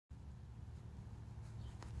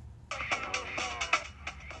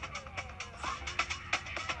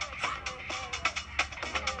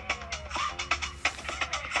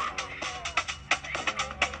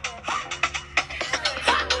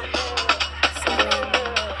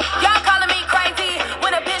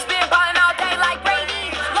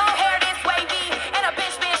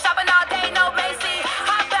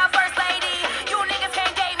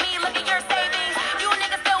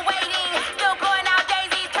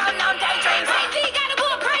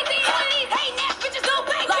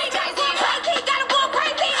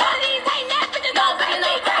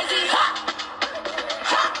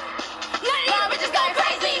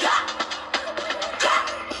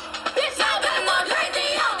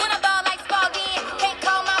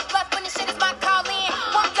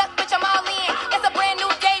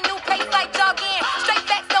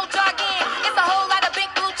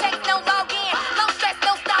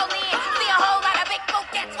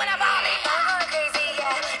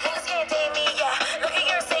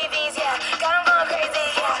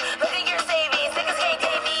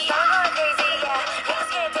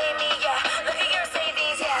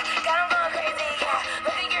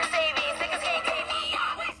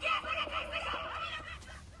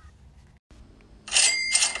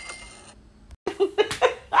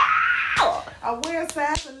I wear a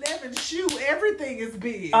size 11 shoe. Everything is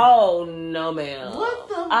big. Oh no, ma'am. What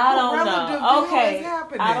the? I don't know. Okay, is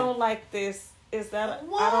happening? I don't like this. Is that?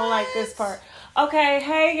 What? I don't like this part. Okay,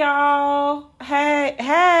 hey y'all. Hey.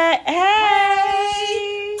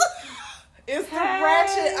 It's the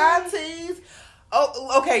ratchet aunties.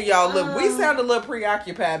 Oh, okay, y'all. Look, we sound a little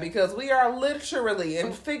preoccupied because we are literally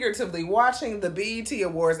and figuratively watching the BET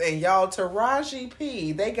Awards, and y'all, Taraji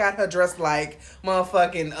P, they got her dressed like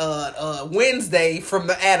motherfucking Wednesday from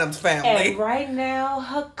the Addams Family. And right now,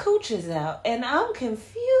 her cooch is out, and I'm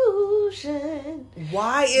confusion.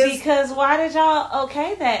 Why did y'all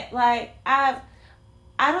okay that? Like I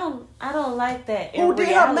don't like that. Who did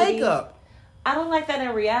her makeup? I don't like that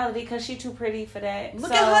in reality because she's too pretty for that.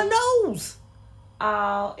 Look at her nose.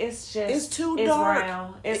 Oh, it's too dark.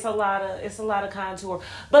 Round. It's a lot of contour.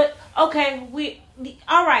 But okay,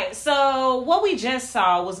 all right. So what we just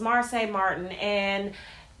saw was Marsai Martin, and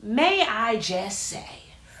may I just say,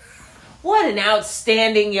 what an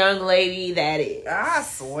outstanding young lady that is. I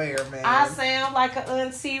swear, man. I sound like an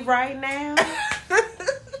auntie right now.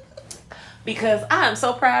 Because I'm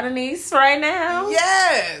so proud of niece right now.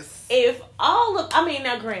 Yes.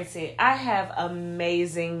 Now granted, I have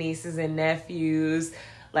amazing nieces and nephews.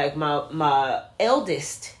 Like my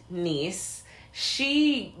eldest niece,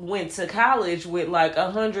 she went to college with like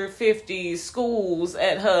 150 schools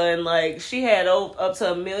at her, and like she had up to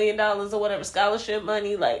 $1 million or whatever scholarship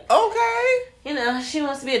money. Like, okay, she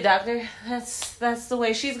wants to be a doctor. That's the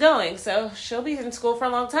way she's going. So she'll be in school for a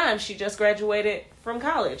long time. She just graduated from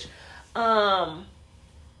college. But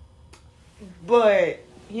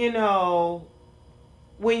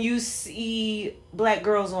when you see black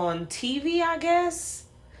girls on TV, I guess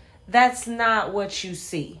that's not what you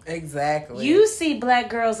see. Exactly. You see black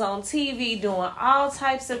girls on TV doing all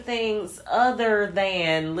types of things other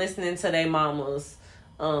than listening to their mamas,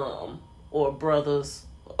 or brothers,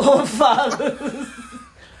 or fathers,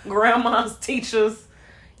 grandmas, teachers.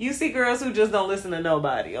 You see girls who just don't listen to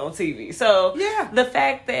nobody on TV. So yeah, the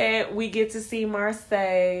fact that we get to see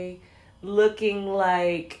Marsai looking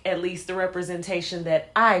like at least the representation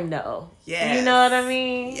that I know. Yes. You know what I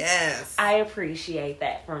mean? Yes. I appreciate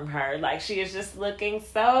that from her. Like, she is just looking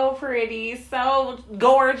so pretty, so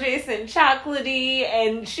gorgeous and chocolatey,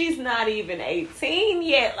 and she's not even 18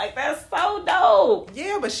 yet. Like, that's so dope.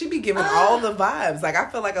 Yeah, but she be giving all the vibes. Like, I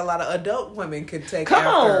feel like a lot of adult women could take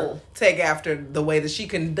after the way that she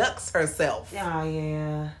conducts herself. Oh,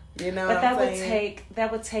 yeah. You know, but that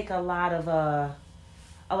would take a lot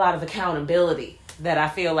of accountability that I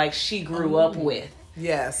feel like she grew up with.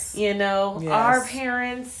 Yes. Yes. Our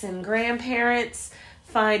parents and grandparents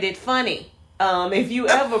find it funny. If you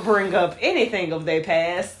ever bring up anything of their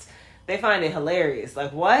past, they find it hilarious.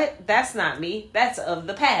 Like, what? That's not me. That's of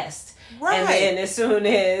the past. Right. And then as soon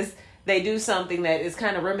as they do something that is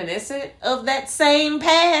kind of reminiscent of that same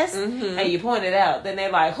past, and you point it out, then they're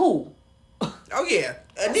like, who? Oh, yeah.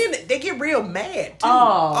 And then they get real mad, too.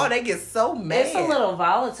 Oh, they get so mad. It's a little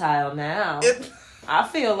volatile now. I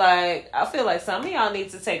feel like some of y'all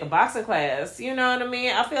need to take a boxing class. You know what I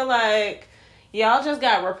mean? I feel like y'all just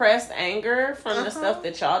got repressed anger from the stuff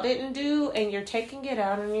that y'all didn't do, and you're taking it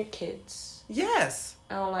out on your kids. Yes.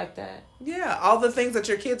 I don't like that. Yeah, all the things that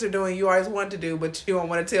your kids are doing, you always want to do, but you don't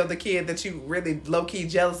want to tell the kid that you really low-key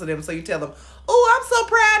jealous of them, so you tell them, oh, I'm so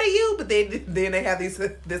proud of you, but then they have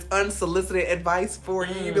this unsolicited advice for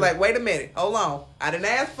you. You be like, wait a minute, hold on, I didn't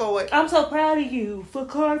ask for it. I'm so proud of you for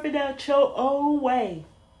carving out your own way.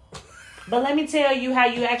 But let me tell you how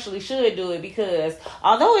you actually should do it, because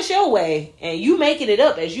although it's your way, and you making it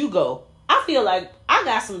up as you go, I feel like I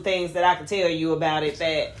got some things that I can tell you about it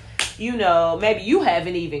that, maybe you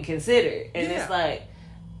haven't even considered. And it's like,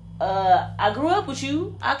 I grew up with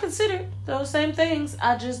you. I considered those same things.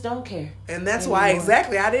 I just don't care. And that's why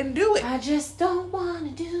exactly I didn't do it. I just don't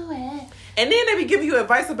want to do it. And then they be giving you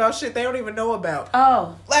advice about shit they don't even know about.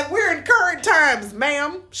 Oh. Like, we're in current times,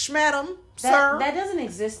 ma'am, schmadam, sir. That doesn't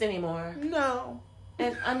exist anymore. No.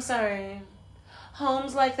 And I'm sorry.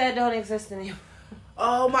 Homes like that don't exist anymore.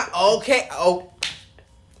 Oh, my. Okay. Oh.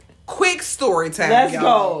 Quick story time, Let's y'all.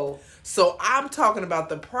 go. So I'm talking about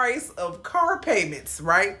the price of car payments,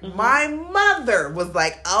 right? My mother was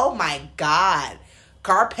like, oh my God,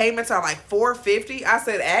 car payments are like $450. I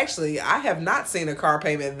said, actually, I have not seen a car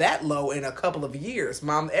payment that low in a couple of years,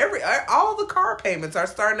 Mom. All the car payments are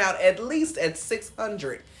starting out at least at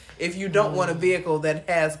 $600 if you don't want a vehicle that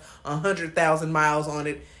has 100,000 miles on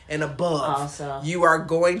it and above. Awesome. You are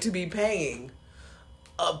going to be paying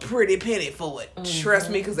a pretty penny for it. Trust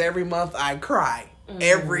me, because every month I cry.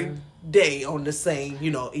 Every day on the same,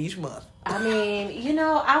 each month. I mean,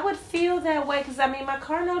 I would feel that way because, my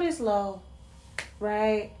car note is low.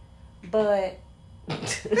 right? But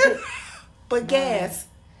but gas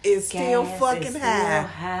is still fucking high.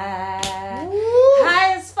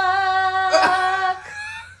 High as fuck.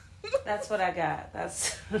 That's what I got.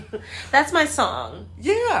 That's my song.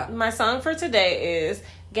 Yeah. My song for today is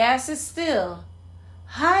gas is still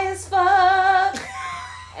high as fuck.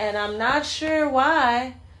 And I'm not sure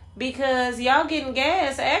why. Because y'all getting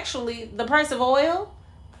gas, actually, the price of oil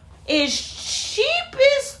is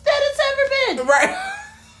cheapest that it's ever been. Right.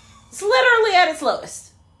 It's literally at its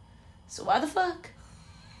lowest. So why the fuck?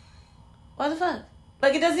 Why the fuck?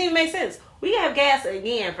 Like, it doesn't even make sense. We have gas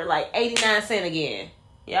again for like 89 cents again.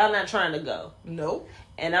 Y'all not trying to go. Nope.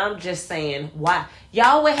 And I'm just saying, why?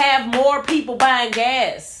 Y'all would have more people buying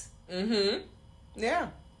gas. Mm-hmm. Yeah.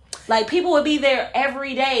 Like, people would be there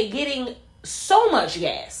every day getting so much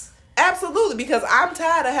gas. Absolutely, because I'm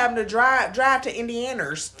tired of having to drive to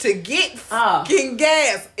Indiana's to get fucking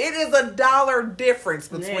gas. It is $1 difference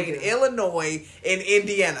between Illinois and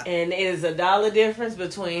Indiana. And it is $1 difference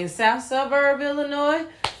between South Suburb, Illinois,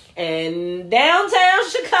 and downtown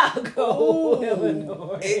Chicago,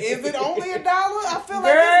 Illinois. Is it only $1? I feel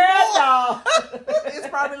Girl, like it's more. It's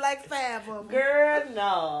probably like 5 of them. Girl,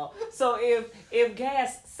 no. So if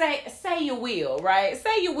gas, say you will, right?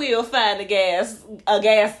 Say you will find a gas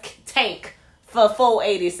tank for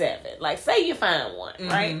 $4.87. Like, say you find one,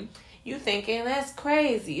 right? You thinking that's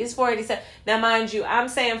crazy. It's $4.87. Now, mind you, I'm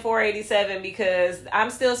saying $4.87 because I'm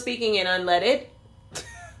still speaking in unleaded.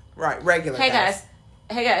 Right, regular. Hey guys.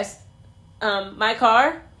 My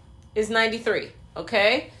car is 93.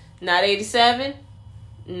 Okay, not 87,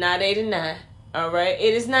 not 89. All right,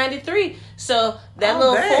 it is 93. So that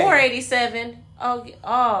little dang. 487. Oh,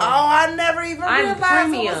 I never even I'm realized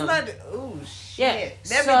premium. it was not. Oh shit!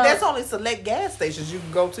 Yeah, That's only select gas stations you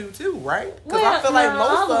can go to too, right? Because well, I feel like most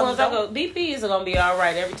all of the them ones I go, BPs are gonna be all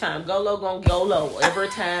right every time. Go low, gonna go low every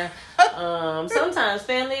time. Sometimes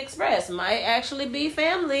Family Express might actually be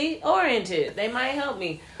family oriented. They might help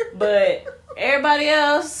me, but everybody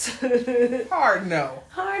else, hard no.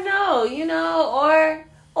 hard no. You know,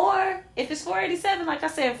 or if it's $4.87, like I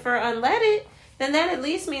said, for unleaded, then that at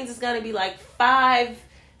least means it's gonna be like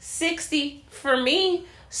 $5.60 for me.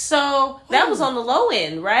 So that was on the low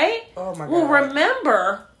end, right? Oh my god. Well,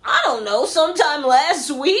 remember, I don't know, sometime last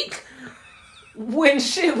week when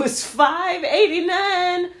shit was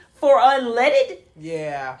 $5.89 for unleaded.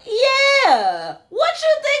 Yeah. Yeah. What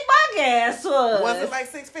you think my gas was? Was it like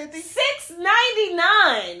 $6.50?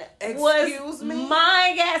 $6.99. Excuse was me?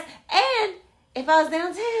 my gas. And if I was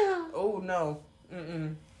downtown, Oh no.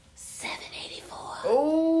 $7.84.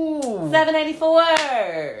 Oh.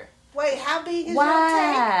 $7.84. Wait, how big is your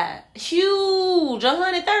tank? Why? Huge.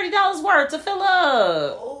 $130 worth to fill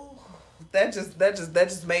up. Oh, that just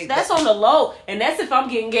made That's on the low, and that's if I'm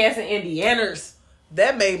getting gas in Indiana's.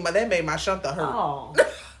 that made my shunter hurt. Oh,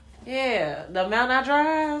 yeah. The amount I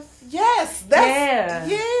drive Yes, that's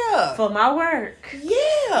yeah. for my work.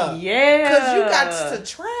 Yeah. Yeah, Because you got to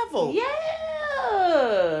travel. Yeah.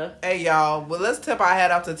 Hey, y'all. Well, let's tip our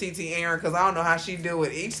hat off to TT Aaron because I don't know how she do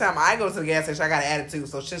it. Each time I go to the gas station, I got an attitude.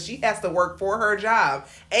 So she has to work for her job.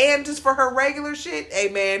 And just for her regular shit, hey,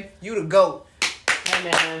 man, you the GOAT. Hey,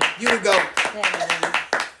 man. You the GOAT. Hey, man.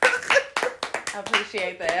 I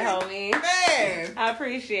appreciate that, homie. Man. I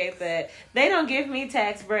appreciate that. They don't give me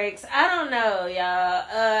tax breaks. I don't know, y'all.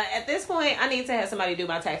 At this point, I need to have somebody do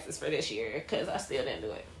my taxes for this year because I still didn't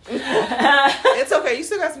do it. It's okay. You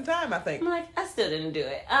still got some time, I think. I'm like, I still didn't do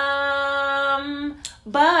it.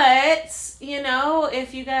 But, you know,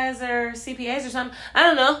 if you guys are CPAs or something, I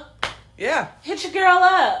don't know. Yeah. Hit your girl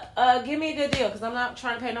up. Give me a good deal because I'm not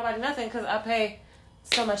trying to pay nobody nothing because I pay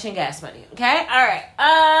so much in gas money. Okay? All right.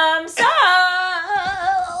 So,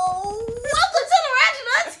 welcome to the Ratchet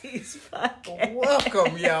Aunties podcast.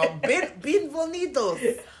 Welcome, y'all. Bienvenidos.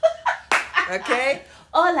 Okay?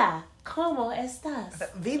 Hola. ¿Cómo estás?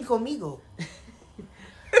 Ven conmigo.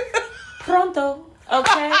 Pronto.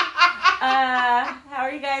 Okay. How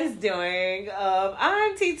are you guys doing?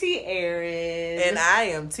 I'm TT Aaron. And I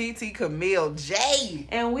am TT Camille J.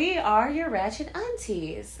 And we are your Ratchet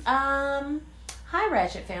Aunties. Hi,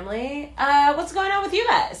 Ratchet family. What's going on with you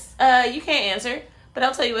guys? You can't answer, but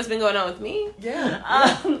I'll tell you what's been going on with me.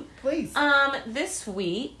 Yeah. Please. This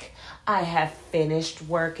week, I have finished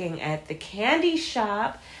working at the candy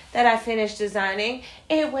shop that I finished designing.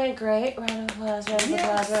 It went great. Round of applause, round of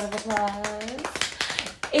applause, round of applause.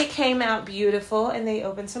 It came out beautiful, and they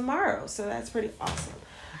open tomorrow, so that's pretty awesome.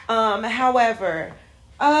 However,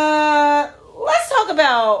 let's talk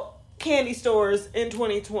about candy stores in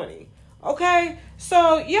 2020. Okay,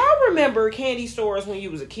 so y'all remember candy stores when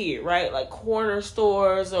you was a kid, right? Like corner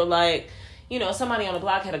stores or like, somebody on the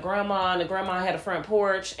block had a grandma, and the grandma had a front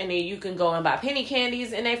porch, and then you can go and buy penny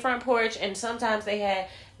candies in their front porch, and sometimes they had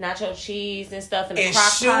nacho cheese and stuff in the crock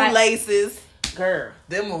pot. Shoelaces. Girl,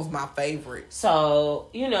 them was my favorite. So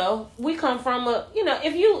we come from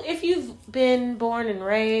if you've been born and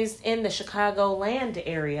raised in the Chicagoland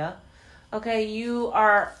area, okay, you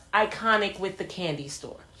are iconic with the candy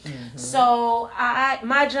store. Mm-hmm. So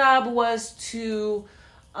my job was to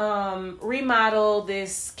remodel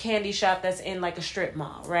this candy shop that's in like a strip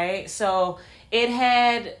mall, right? So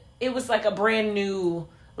it was like a brand new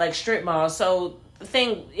like strip mall. So the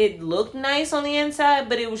thing, it looked nice on the inside,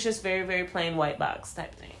 but it was just very, very plain white box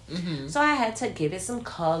type thing. Mm-hmm. So I had to give it some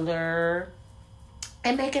color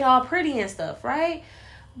and make it all pretty and stuff, right?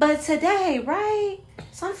 But today, right?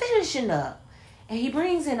 So I'm finishing up. And he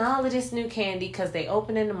brings in all of this new candy because they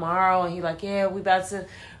opening tomorrow. And he like, yeah, we about to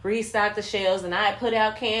restock the shelves. And I put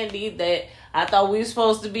out candy that I thought we were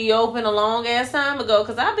supposed to be open a long ass time ago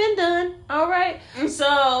because I've been done. All right. Mm-hmm.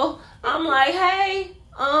 So I'm like, hey,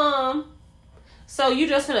 so you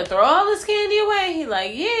just gonna throw all this candy away? He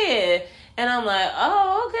like, yeah. And I'm like,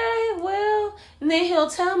 oh, okay, well. And then he'll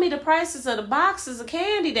tell me the prices of the boxes of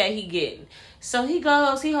candy that he getting. So he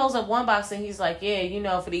holds up one box and he's like,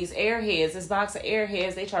 yeah, for these Airheads, this box of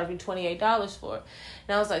Airheads, they charge me $28 for it.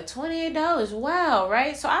 And I was like, $28? Wow,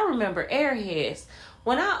 right? So I remember Airheads.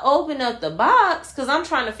 When I open up the box, because I'm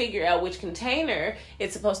trying to figure out which container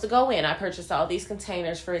it's supposed to go in, I purchased all these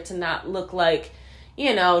containers for it to not look like,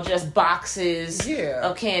 just boxes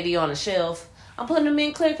of candy on a shelf. I'm putting them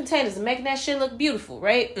in clear containers and making that shit look beautiful,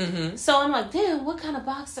 right? Mm-hmm. So I'm like, damn, what kind of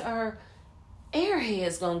box are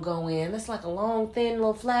Airheads gonna go in? It's like a long, thin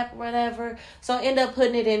little flap or whatever. So I end up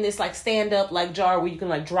putting it in this like stand-up like jar where you can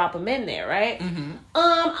like drop them in there, right? Mm-hmm.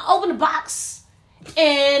 I open the box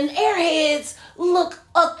and Airheads look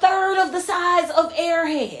a third of the size of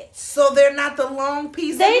Airheads. So they're not the long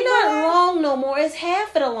piece They anymore? not long no more. It's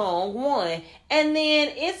half of the long one. And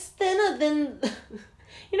then it's thinner than...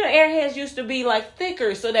 Airheads used to be like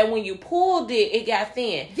thicker so that when you pulled it, it got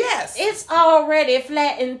thin. Yes. It's already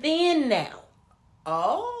flat and thin now.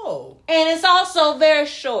 Oh. And it's also very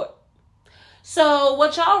short. So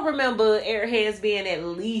what y'all remember Airheads being at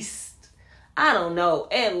least, I don't know,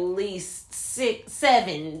 at least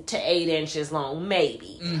 7 to 8 inches long,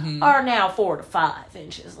 maybe. Mm-hmm. Are now 4 to 5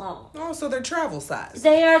 inches long. Oh, so they're travel size.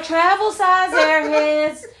 They are travel size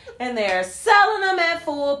Airheads. And they're selling them at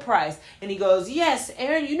full price. And he goes, yes,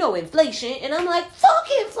 Aaron, inflation. And I'm like, fuck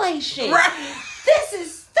inflation. Right. This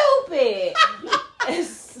is stupid.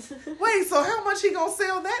 Wait, so how much he gonna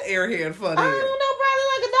sell that Airhead for then? I don't know, probably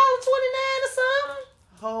like $1.29 or something.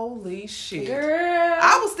 Holy shit. Girl.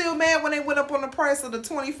 I was still mad when they went up on the price of the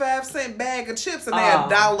 25-cent bag of chips and they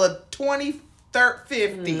 $1.20.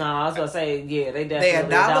 $1.50. No, I was gonna say, yeah, they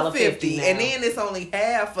definitely $1.50, and then it's only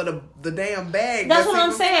half of the damn bag. That's what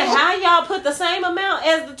I'm saying. How y'all put the same amount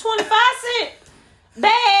as the 25-cent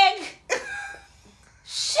bag?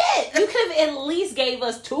 Shit, you could have at least gave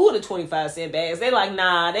us 2 of the 25-cent bags. They like,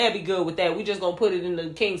 nah, they'd be good with that. We just gonna put it in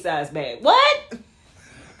the king size bag. What?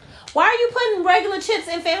 Why are you putting regular chips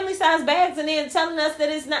in family size bags and then telling us that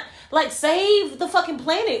it's not like save the fucking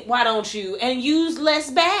planet? Why don't you and use less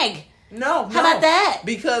bag? No. How about that?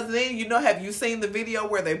 Because then, have you seen the video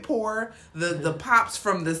where they pour the pops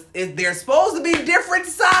from they're supposed to be different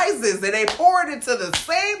sizes and they pour it into the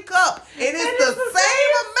same cup and it's the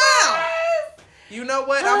same amount. You know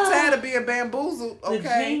what? I'm tired of being bamboozled, okay? The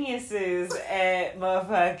geniuses at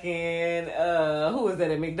motherfucking, who was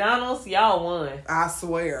that, at McDonald's? Y'all won. I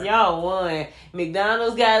swear. Y'all won.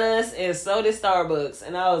 McDonald's got us and so did Starbucks.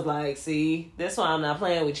 And I was like, see, that's why I'm not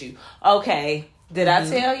playing with you. Okay. Did I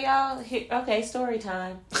tell y'all? Okay, story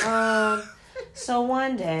time. So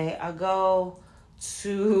one day I go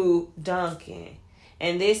to Dunkin',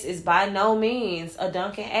 and this is by no means a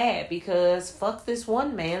Dunkin' ad because fuck this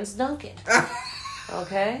one man's Dunkin'.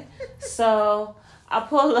 Okay, so I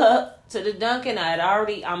pull up to the Dunkin'.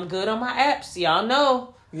 I'm good on my apps. Y'all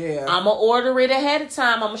know. Yeah. I'm going to order it ahead of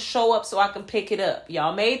time. I'm going to show up so I can pick it up.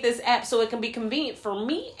 Y'all made this app so it can be convenient for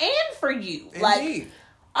me and for you. Indeed. Like,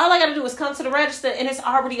 all I got to do is come to the register and it's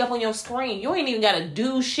already up on your screen. You ain't even got to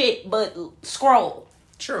do shit but scroll.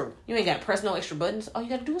 True. You ain't got to press no extra buttons. All you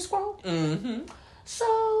got to do is scroll. Mm-hmm.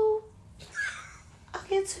 So, I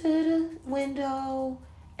get to the window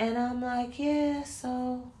and I'm like, yeah,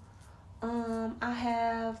 so, I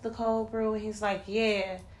have the cold brew. And he's like,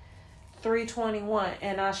 yeah, $3.21.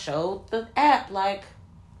 And I showed the app like,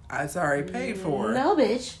 it's already paid for. No,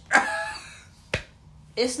 bitch.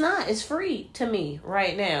 It's not. It's free to me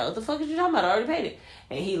right now. What the fuck is you talking about? I already paid it.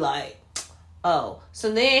 And he like, oh.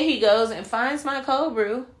 So then he goes and finds my cold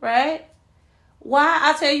brew, right? Why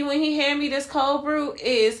I tell you, when he handed me this cold brew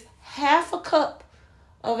is half a cup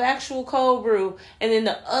of actual cold brew, and then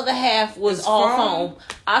the other half was it's all foam.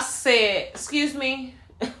 I said, "Excuse me,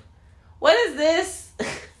 what is this?" He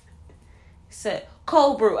said,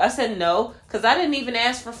 "Cold brew." I said, "No," because I didn't even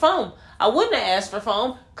ask for foam. I wouldn't have asked for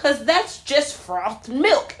foam because that's just frothed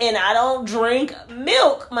milk, and I don't drink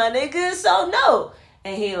milk, my nigga. So no.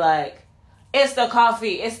 And he like, "It's the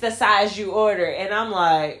coffee. It's the size you order." And I'm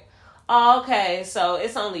like, oh, okay, so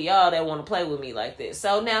it's only y'all that want to play with me like this.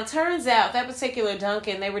 So now turns out that particular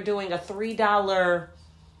Dunkin', they were doing a $3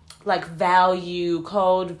 like value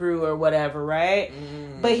cold brew or whatever, right?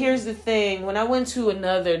 But here's the thing. When I went to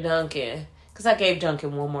another Dunkin', because I gave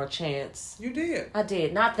Dunkin' one more chance. You did? I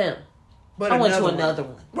did. Not them. But I went to another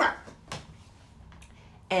one. Right.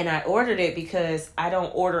 And I ordered it because I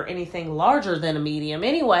don't order anything larger than a medium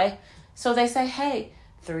anyway. So they say, hey,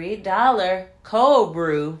 $3 cold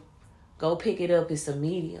brew. Go pick it up. It's a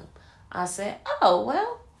medium. I said, oh,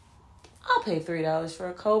 well, I'll pay $3 for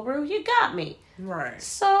a cold brew. You got me. Right.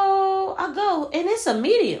 So I go, and it's a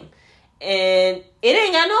medium. And it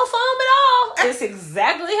ain't got no foam at all. It's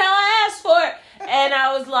exactly how I asked for it. And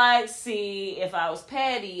I was like, see, if I was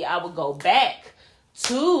Patty, I would go back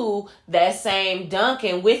to that same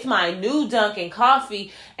Dunkin' with my new Dunkin'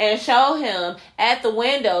 coffee and show him at the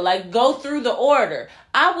window, like, go through the order.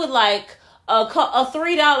 I would like a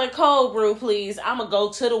 $3 cold brew, please. I'm going to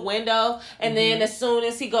go to the window. And then as soon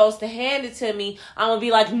as he goes to hand it to me, I'm going to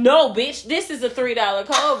be like, no, bitch, this is a $3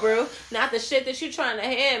 cold brew. Not the shit that you trying to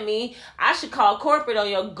hand me. I should call corporate on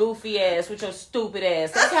your goofy ass with your stupid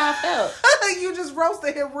ass. That's how I felt. You just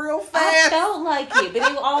roasted him real fast. I felt like it,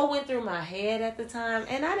 but it all went through my head at the time.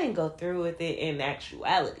 And I didn't go through with it in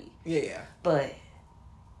actuality. Yeah. But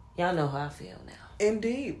y'all know how I feel now.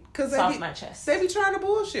 Indeed, because it's off my chest. They be trying to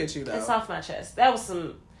bullshit you though. It's off my chest. That was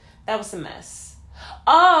some mess.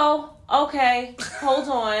 Oh, okay. Hold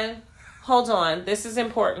on. This is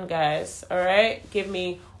important, guys. All right, give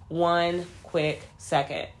me one quick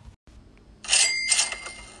second. To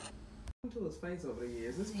his face over the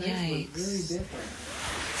years, his face was very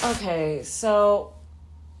different. Okay, so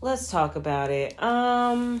let's talk about it.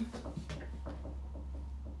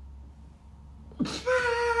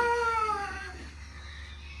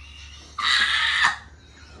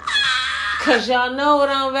 Cause y'all know what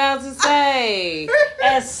I'm about to say.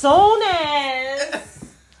 As soon as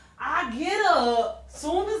I get up,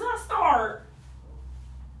 soon as I start.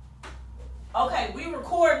 Okay, we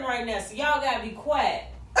recording right now, so y'all gotta be quiet.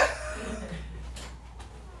 Yeah,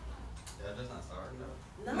 that's not starting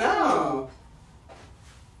though. No.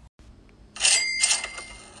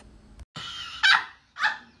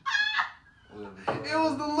 It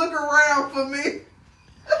was the look around for me.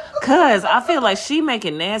 Cause I feel like she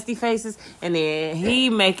making nasty faces, and then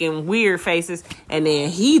he making weird faces, and then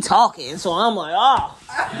he talking. So I'm like, oh.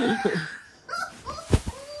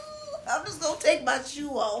 I'm just gonna take my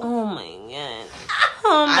shoe off. Oh my god.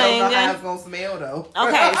 Oh my god. I don't know how it's gonna smell though.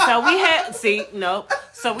 Okay,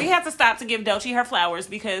 so we had to stop to give Doechii her flowers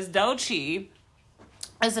because Doechii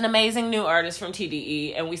is an amazing new artist from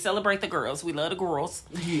TDE, and we celebrate the girls. We love the girls.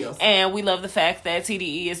 Yes. And we love the fact that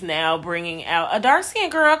TDE is now bringing out a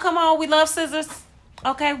dark-skinned girl. Come on, we love Scissors.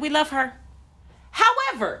 Okay, we love her.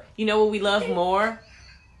 However, you know what we love more?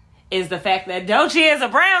 Is the fact that Doechii is a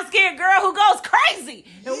brown-skinned girl who goes crazy.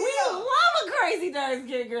 And we love a crazy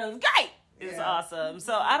dark-skinned girl. It's great. It's awesome.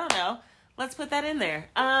 So, I don't know. Let's put that in there.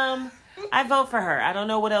 I vote for her. I don't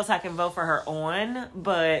know what else I can vote for her on,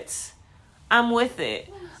 but I'm with it.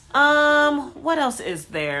 What else is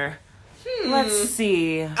there? Let's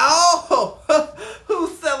see. Oh,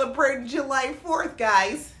 who's celebrating July 4th,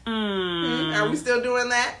 guys? Are we still doing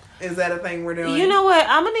that? Is that a thing we're doing? You know what?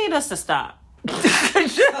 I'm gonna need us to stop.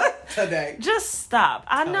 Today. Just stop.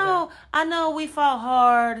 I know we fought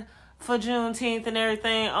hard for Juneteenth and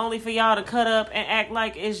everything, only for y'all to cut up and act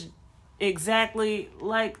like it's exactly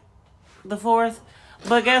like the 4th.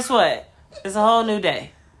 But guess what? It's a whole new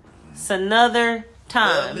day. It's another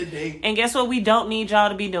time. And guess what we don't need y'all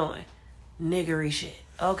to be doing? Niggery shit.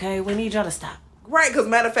 Okay? We need y'all to stop. Right, because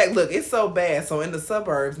matter of fact, look, it's so bad. So in the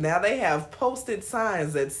suburbs, now they have posted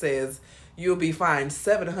signs that says you'll be fined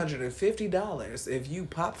 $750 if you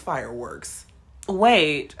pop fireworks.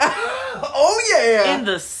 Wait. Oh, yeah. In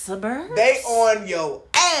the suburbs? They on your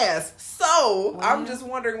ass. ass. So I'm just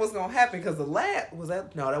wondering what's gonna happen because that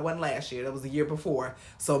wasn't last year. That was the year before.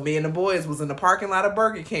 So me and the boys was in the parking lot of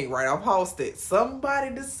Burger King right off Halsted.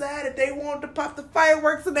 Somebody decided they wanted to pop the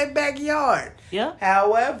fireworks in their backyard. Yeah.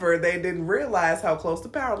 However, they didn't realize how close the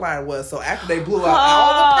power line was. So after they blew out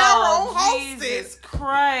all the power on Halsted, Jesus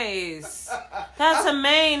Christ, that's a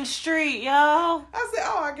main street, y'all. I said,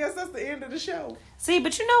 "Oh, I guess that's the end of the show." See,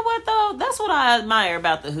 but you know what though? That's what I admire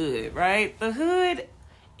about the hood, right? The hood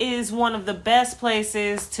is one of the best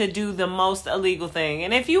places to do the most illegal thing.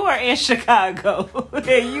 And if you are in Chicago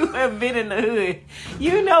and you have been in the hood,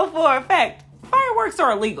 you know for a fact fireworks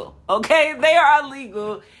are illegal. Okay, they are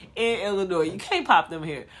illegal in Illinois. You can't pop them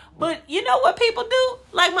here. But you know what people do?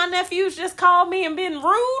 Like my nephews just called me and been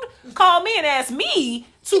rude. Called me and asked me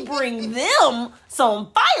to bring them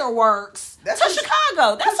some fireworks to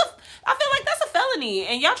Chicago. I feel like that's a felony.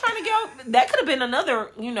 And y'all trying to go, that could have been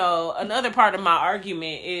another part of my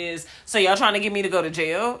argument is, so y'all trying to get me to go to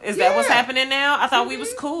jail? Is that what's happening now? I thought we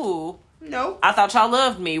was cool. No. I thought y'all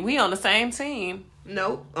loved me. We on the same team.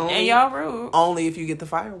 No. And y'all rude. Only if you get the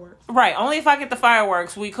fireworks. Right. Only if I get the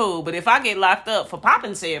fireworks, we cool. But if I get locked up for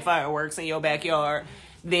popping said fireworks in your backyard,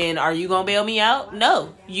 then are you going to bail me out?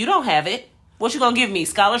 No. You don't have it. What you going to give me?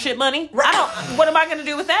 Scholarship money? Right. What am I going to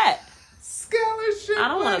do with that? Scholarship I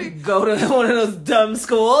don't want to money. go to one of those dumb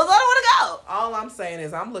schools. I don't want to go. All I'm saying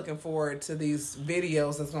is I'm looking forward to these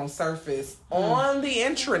videos that's gonna surface on the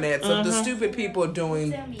intranets of the stupid people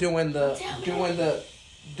doing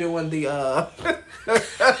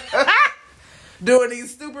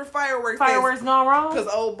these stupid fireworks Gone wrong? Because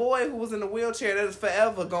old boy who was in the wheelchair, that is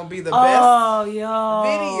forever gonna be the Oh, best yo.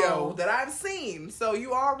 video that I've seen. So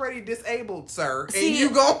you already disabled, sir, See, and you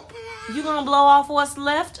gonna blow off what's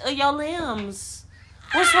left of your limbs.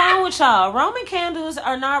 What's wrong with y'all? Roman candles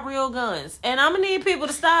are not real guns. And I'm going to need people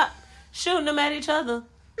to stop shooting them at each other.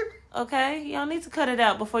 Okay? Y'all need to cut it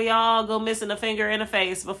out before y'all go missing a finger and a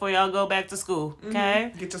face before y'all go back to school.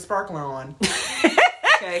 Okay? get your sparkler on.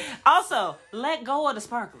 Okay. Also, let go of the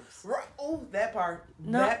sparklers. Right. Oh, that part.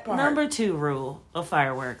 Number 2 rule of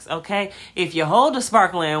fireworks, okay? If you hold a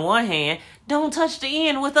sparkler in one hand, don't touch the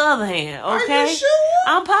end with the other hand, okay? Are you sure?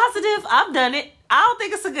 I'm positive. I've done it. I don't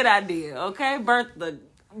think it's a good idea, okay? Burnt the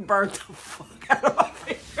fuck out of my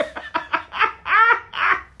finger.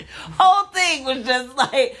 Whole thing was just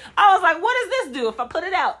like, I was like, what does this do if I put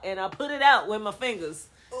it out? And I put it out with my fingers.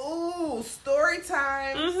 Ooh, story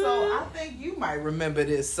time. So I think you might remember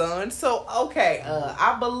this, son. So, okay,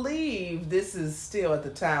 I believe this is still at the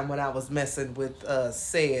time when I was messing with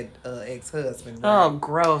said ex-husband. Right? Oh,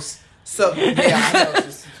 gross. So, yeah, I know.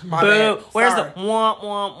 Just my bad. Where's Sorry. the womp?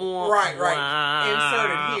 Right.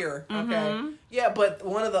 Inserted here. Okay. Yeah, but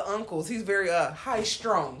one of the uncles, he's very high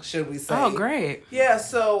strung, should we say. Oh, great. Yeah,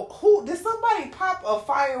 so who did somebody pop a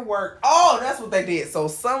firework? Oh, that's what they did. So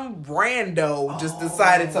some rando just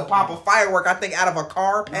decided to pop a firework, I think out of a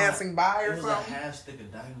car passing by or It was something. a half stick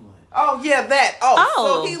of dynamite. Oh, yeah, that. Oh,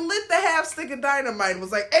 Oh. so he lit the half stick of dynamite and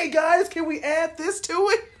was like, hey guys, can we add this to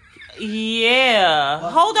it? Yeah.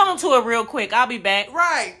 Hold on to it real quick. I'll be back.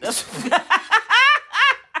 Right.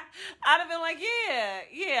 I'd have been like,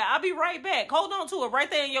 yeah, I'll be right back. Hold on to it right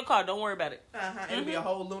there in your car. Don't worry about it. It'll be a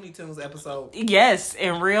whole Looney Tunes episode. Yes,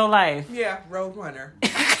 in real life. Yeah, Roadrunner.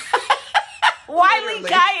 Wile E.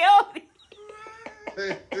 Coyote.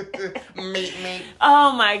 Meet.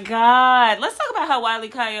 Oh my God. Let's talk about how Wile E.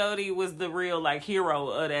 Coyote was the real hero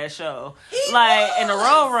of that show. And the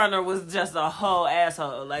Roadrunner was just a whole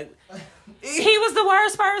asshole. He was the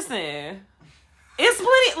worst person. It's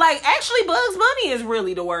plenty, actually Bugs Bunny is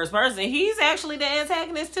really the worst person. He's actually the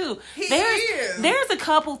antagonist too. There's a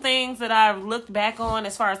couple things that I've looked back on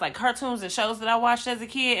as far as cartoons and shows that I watched as a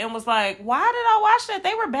kid and was like, why did I watch that?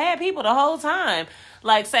 They were bad people the whole time.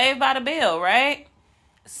 Like Saved by the Bell, right?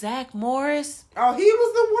 Zach Morris. Oh, he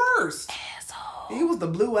was the worst. Asshole. He was the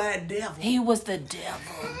blue-eyed devil. He was the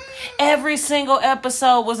devil. Every single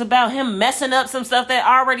episode was about him messing up some stuff that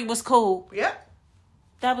already was cool. Yep.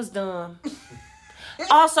 That was dumb.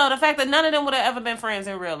 Also, the fact that none of them would have ever been friends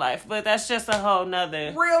in real life, but that's just a whole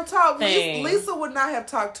nother real talk. thing. Lisa would not have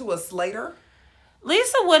talked to a Slater.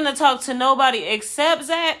 Lisa wouldn't have talked to nobody except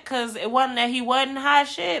Zach, because it wasn't that he wasn't hot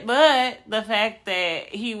shit, but the fact that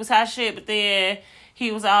he was hot shit, but then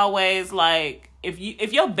he was always like, if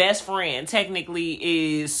your best friend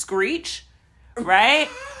technically is Screech, right?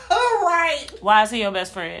 All right. Why is he your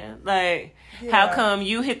best friend? How come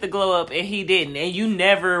you hit the glow up and he didn't, and you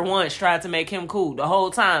never once tried to make him cool the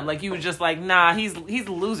whole time? You was just like, nah, he's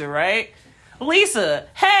a loser, right? Lisa,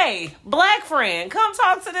 hey, black friend, come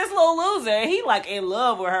talk to this little loser. And he in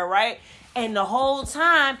love with her, right? And the whole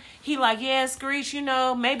time, he like, yeah, Screech,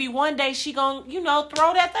 maybe one day she gonna,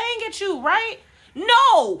 throw that thing at you, right?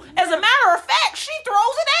 No! As a matter of fact, she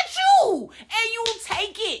throws it at you! And you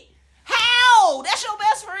take it. How? That's your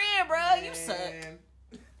best friend, bro. Man. You suck.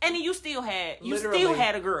 And then you still had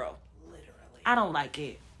a girl. Literally. I don't like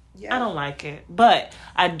it. Yeah. I don't like it. But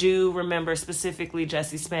I do remember specifically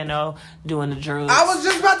Jessie Spano doing the drugs. I was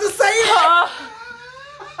just about to say that.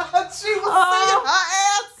 She was singing her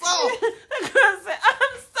ass off. The girl said,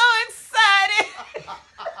 I'm so excited.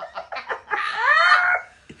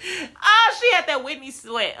 She had that Whitney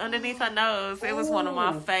sweat underneath her nose. It was one of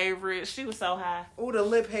my favorites. She was so high. Ooh, the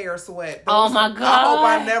lip hair sweat. Oh my God. I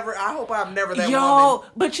hope I'm never that woman.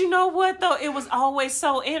 But you know what though? It was always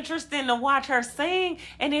so interesting to watch her sing,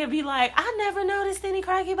 and it'd be like, I never noticed any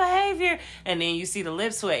cracky behavior. And then you see the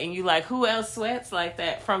lip sweat, and you like, who else sweats like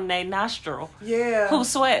that from their nostril? Yeah. Who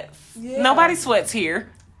sweats? Yeah. Nobody sweats here.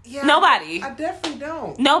 Yeah, Nobody. I definitely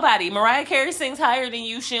don't. Nobody. Mariah Carey sings higher than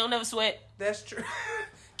you. She don't never sweat. That's true.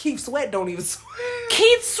 Keith Sweat don't even sweat.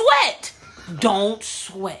 Keith Sweat don't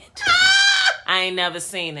sweat. I ain't never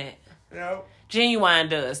seen it. No. Genuine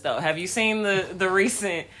does though. Have you seen the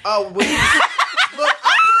recent? Oh, look, I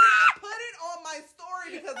put it on my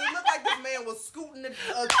story because it looked like this man was scooting a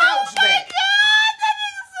couch back. Oh my God, that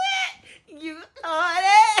is it. You thought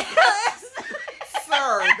it,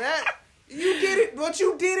 Sir. You did it, but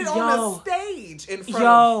you did it on the stage in front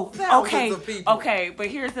of thousands of people. Okay, but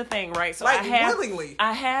here's the thing, right? So like willingly.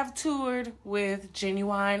 I have toured with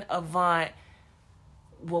Genuine, Avant.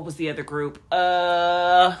 What was the other group?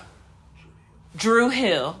 Drew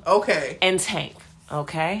Hill. Okay. And Tank.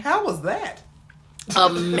 Okay. How was that?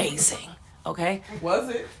 Amazing. Okay. Was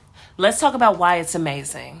it? Let's talk about why it's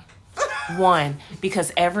amazing. One,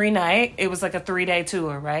 because every night, it was like a 3-day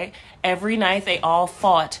tour, right? Every night they all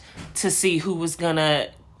fought to see who was gonna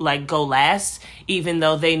like go last, even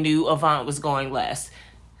though they knew Avant was going last.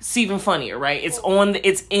 It's even funnier, right? It's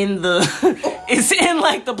in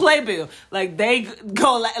like the playbill. Like they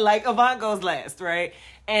go, like Avant goes last, right?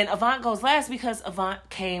 And Avant goes last because Avant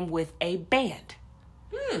came with a band.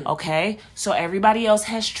 Okay? So everybody else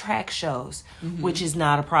has track shows, which is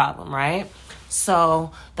not a problem, right?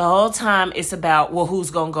 So the whole time it's about, well, who's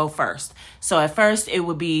going to go first? So at first it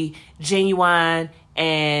would be Genuine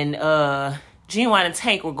and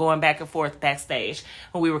Tank were going back and forth backstage.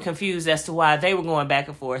 And we were confused as to why they were going back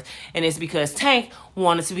and forth. And it's because Tank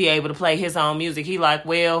wanted to be able to play his own music. He like,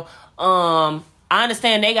 well, I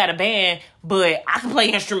understand they got a band, but I can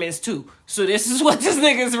play instruments too. So this is what this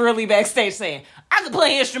nigga is really backstage saying. I can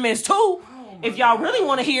play instruments too. If y'all really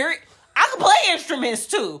want to hear it, I can play instruments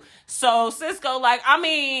too. So Cisco like,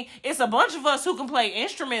 it's a bunch of us who can play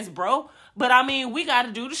instruments, bro. But we got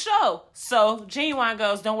to do the show. So Genuine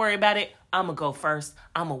goes, don't worry about it. I'm going to go first.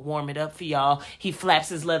 I'm going to warm it up for y'all. He flaps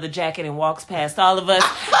his leather jacket and walks past all of us.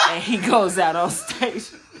 And he goes out on stage.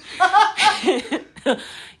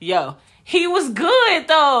 Yo, he was good,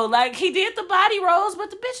 though. Like, he did the body rolls, but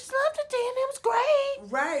the bitches loved it then. It was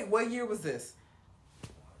great. Right. What year was this?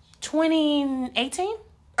 2018?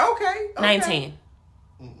 Okay. 19.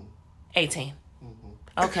 18.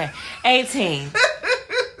 Okay. 18.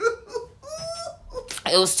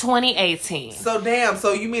 It was 2018. So damn.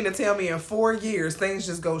 So you mean to tell me in 4 years things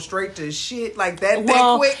just go straight to shit like that?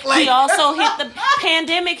 Well, that quick? Like... he also hit the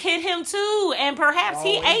pandemic hit him too, and perhaps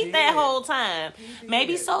he ate did. that whole time.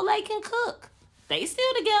 Maybe Soleil can cook. They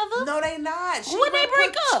still together. No, they not. When they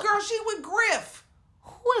break up, girl, she with Griff.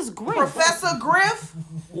 Who is Griff? Professor Griff.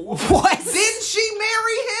 What? Didn't she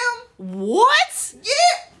marry him? What?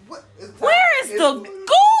 Yeah. Where is the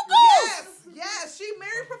Google? Yes, she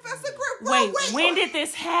married Professor Griff. Wait, when did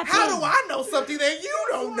this happen? How do I know something that you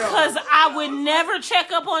don't know? Because I would never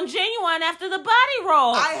check up on Genuine after the body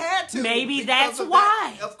roll. I had to. Maybe that's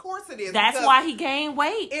why. Of course it is. That's why he gained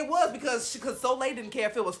weight. It was because Soleil didn't care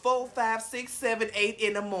if it was 4, 5, 6, 7, 8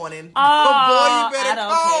 in the morning. Oh, boy, you better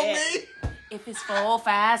call me. If it's 4,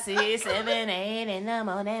 5, 6, 7, 8 in the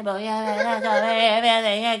morning, boy, you better call me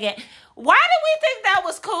everything I get. Why did we think that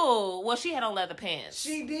was cool? Well, she had on leather pants.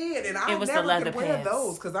 She did, and I was never the leather could wear pants.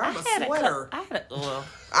 those because I'm a sweater.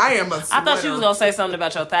 I am a sweater. I thought she was gonna say something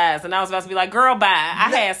about your thighs, and I was about to be like, "Girl, bye." I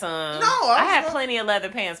had some. No, I had plenty of leather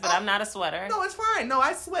pants, but I'm not a sweater. No, it's fine. No,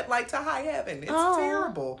 I sweat like to high heaven. It's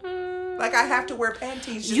terrible. Like I have to wear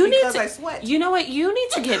panties just because I sweat. You know what? You need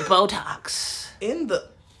to get Botox in the.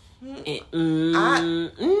 I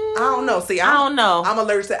don't know. See, I don't know. I'm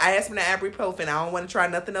allergic to aspirin and ibuprofen. I don't want to try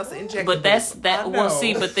nothing else injectable. But that's that. Well,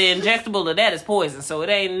 see, but the injectable of that is poison, so it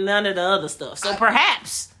ain't none of the other stuff. So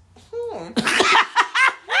perhaps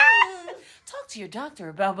talk to your doctor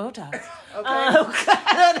about Botox.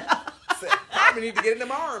 Okay. We need to get in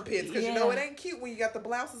them armpits because you know it ain't cute when you got the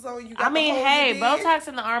blouses on. You got Botox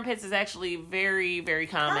in the armpits is actually very, very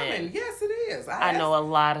common. Yes, it is. I know a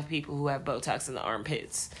lot of people who have Botox in the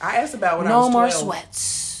armpits. I asked about when I was 12. No more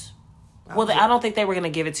sweats. Well, I don't think they were going to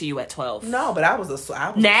give it to you at 12. No, but I was a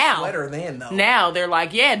sweater then, though. Now they're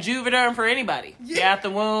like, Juvederm for anybody. Got the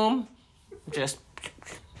womb. Just,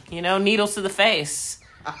 needles to the face.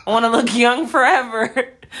 I want to look young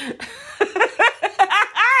forever.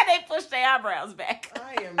 They push their eyebrows back.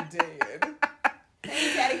 I am dead.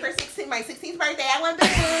 Hey, Daddy, for my 16th birthday, I want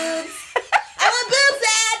boobs. I want boobs,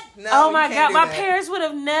 Dad. No, oh my God, my parents would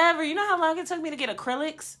have never. You know how long it took me to get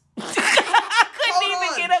acrylics? I couldn't even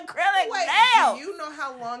get acrylics now. Do you know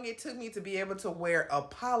how long it took me to be able to wear a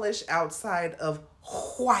polish outside of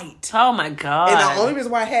white? Oh my God. And the only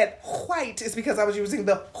reason why I had white is because I was using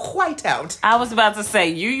the white out. I was about to say,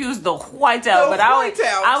 you used the white out, but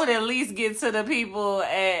I would at least get to the people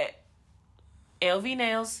at LV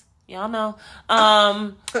Nails. Y'all know.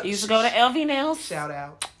 Used to go to LV Nails. Shout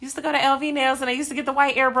out. Used to go to LV Nails and I used to get the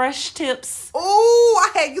white airbrush tips.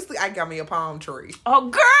 Oh, I got me a palm tree. Oh,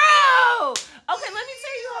 girl! Okay, let me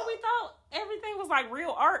tell you how we thought everything was like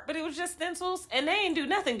real art, but it was just stencils and they ain't do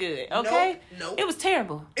nothing good, okay? Nope. It was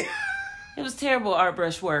terrible. It was terrible art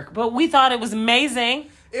brush work, but we thought it was amazing.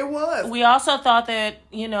 It was. We also thought that,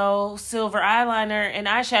 silver eyeliner and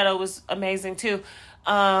eyeshadow was amazing too.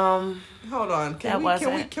 Hold on.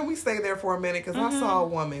 Can we stay there for a minute? Because I saw a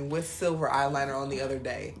woman with silver eyeliner on the other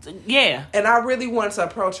day. Yeah. And I really wanted to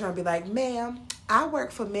approach her and be like, ma'am, I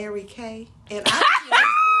work for Mary Kay. And I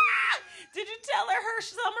Did you tell her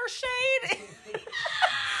summer shade?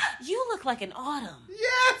 You look like an autumn.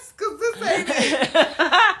 Yes, because this ain't it.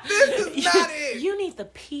 This is not it. You need the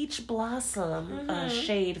peach blossom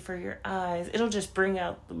shade for your eyes. It'll just bring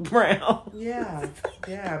out the brown. Yeah.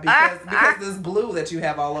 Because this blue that you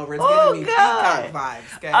have all over is giving me peacock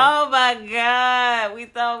vibes. Okay? Oh my God. We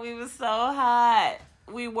thought we was so hot.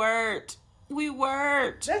 We weren't.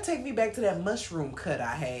 That take me back to that mushroom cut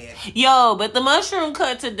I had. Yo, but the mushroom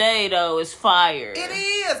cut today though is fire. It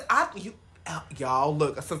is. Y'all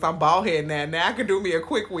look, since I'm bald head now I can do me a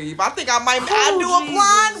quick weave. I think I might do a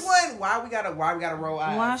blonde one. Why we gotta roll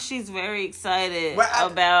eyes? Why she's very excited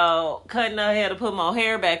about cutting her hair to put more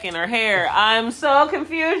hair back in her hair. I'm so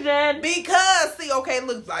confused. Because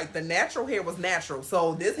look, like the natural hair was natural,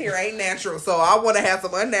 so this hair ain't natural. So I want to have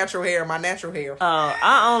some unnatural hair in my natural hair.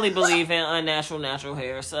 I only believe in unnatural natural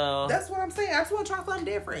hair. So that's what I'm saying. I just want to try something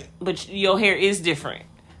different. But your hair is different.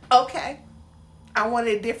 Okay, I want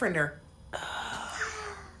it differenter.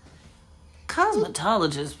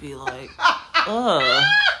 Cosmetologists be like, y'all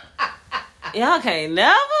can't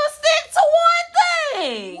never stick to one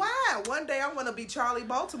thing. Why? One day I want to be Charlie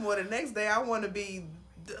Baltimore. The next day I want to be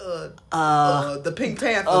the Pink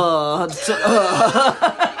Panther. I'm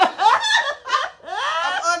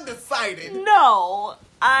undecided. No,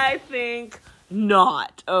 I think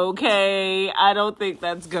not. Okay, I don't think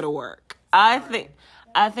that's gonna work.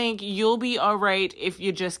 I think you'll be all right if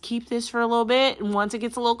you just keep this for a little bit, and once it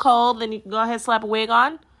gets a little cold, then you can go ahead and slap a wig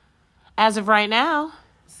on. As of right now.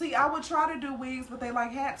 See, I would try to do wigs, but they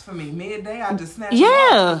like hats for me. Midday, I just snatch them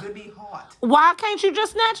off because it be hot. Why can't you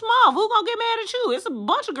just snatch them off? Who gonna get mad at you? It's a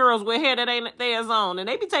bunch of girls with hair that ain't theirs on, and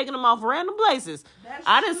they be taking them off random places.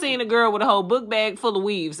 I done seen a girl with a whole book bag full of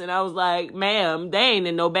weaves, and I was like, ma'am, they ain't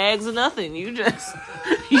in no bags or nothing. You just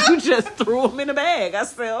threw them in a bag. I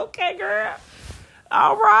said, okay, girl.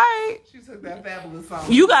 All right. She took that fabulous song.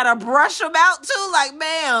 You gotta brush them out too, like,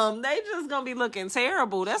 ma'am. They just gonna be looking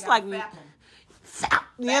terrible. That's like, you know.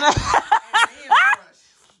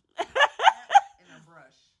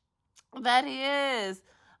 That is.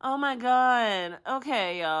 Oh my God.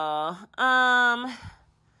 Okay, y'all.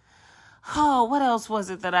 Oh, what else was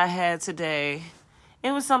it that I had today?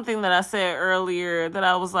 It was something that I said earlier that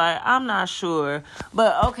I was like, I'm not sure.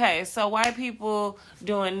 But okay, so white people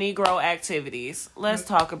doing Negro activities. Let's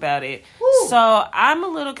talk about it. Woo. So I'm a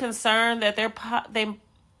little concerned that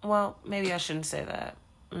well, maybe I shouldn't say that.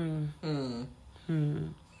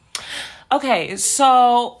 Okay,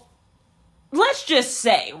 so let's just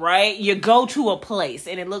say, right, you go to a place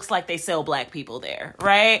and it looks like they sell black people there,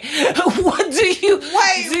 right? What do you...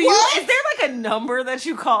 What? Is there like a number that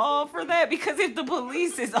you call for that? Because if the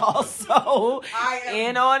police is also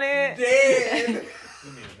in on it... Dead.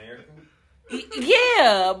 You mean American?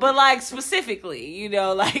 Yeah, but like specifically,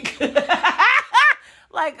 like...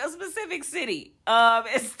 like a specific city, a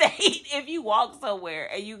state. If you walk somewhere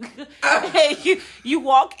and you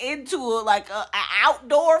walk into a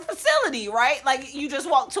outdoor facility, right? Like you just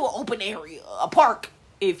walk to an open area, a park,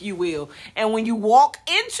 if you will. And when you walk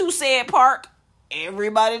into said park,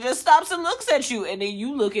 everybody just stops and looks at you, and then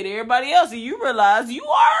you look at everybody else, and you realize you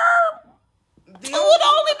are the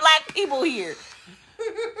only black people here.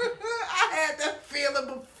 I had that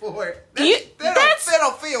feeling before. That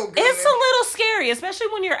don't feel good. It's a little scary, especially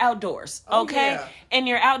when you're outdoors, okay? Yeah. And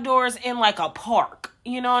you're outdoors in like a park.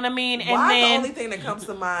 You know what I mean? And Why then the only thing that comes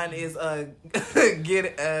to mind is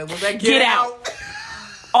Get Out?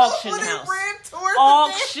 Auction When house. it ran towards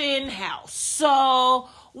Auction house. So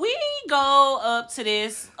we go up to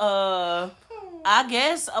this I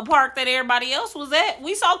guess a park that everybody else was at.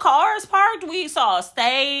 We saw cars parked. We saw a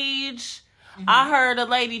stage. Mm-hmm. I heard a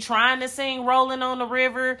lady trying to sing Rolling on the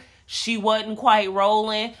River. She wasn't quite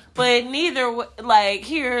rolling, but neither like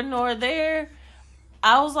here nor there.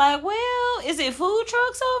 I was like, well, is it food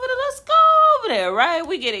trucks over there? Let's go over there, right?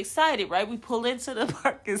 We get excited, right? We pull into the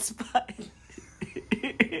parking spot.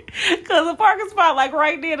 Because the parking spot, like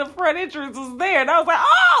right near the front entrance was there. And I was like,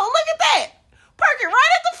 oh, look at that. Parking right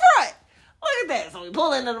at the front. Look at that. So we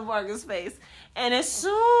pull into the parking space. And as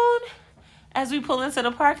soon as we pull into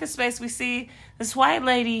the parking space, we see this white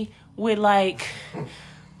lady with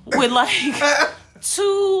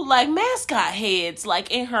two like mascot heads like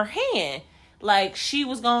in her hand. Like she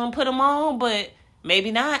was going to put them on, but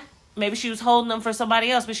maybe not. Maybe she was holding them for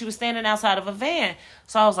somebody else, but she was standing outside of a van.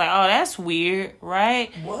 So I was like, oh, that's weird,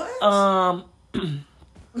 right? What?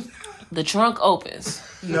 The trunk opens.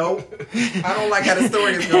 No. I don't like how the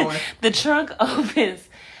story is going. The trunk opens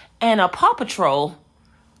and a Paw Patrol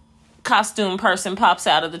costume person pops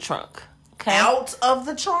out of the trunk. Okay? Out of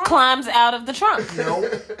the trunk? Climbs out of the trunk.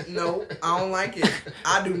 No, I don't like it.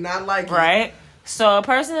 I do not like it. Right? So a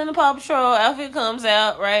person in the Paw Patrol outfit comes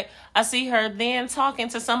out, right? I see her then talking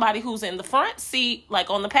to somebody who's in the front seat, like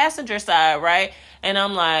on the passenger side, right? And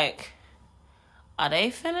I'm like, are they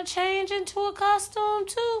finna change into a costume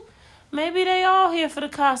too? Maybe they all here for the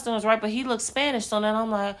costumes, right? But he looks Spanish, so then I'm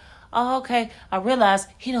like, oh, okay. I realize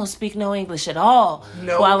he don't speak no English at all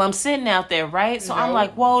while I'm sitting out there, right? So I'm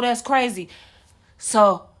like, whoa, that's crazy.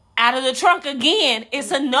 So out of the trunk again, it's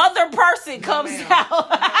another person comes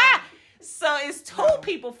out. So it's two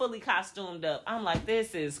people fully costumed up. I'm like,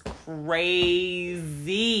 this is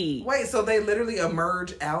crazy. Wait, so they literally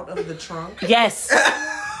emerge out of the trunk? Yes.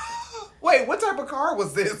 Wait, what type of car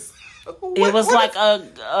was this? It was like a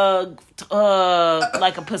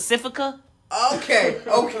Pacifica. Okay,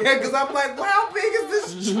 because I'm like, well, how big is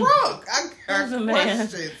this trunk? I got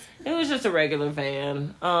questions. It was just a regular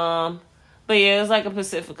van. But yeah, it was like a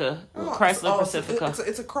Pacifica, Chrysler Pacifica.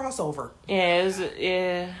 It's a crossover.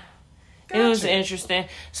 Yeah, It was interesting.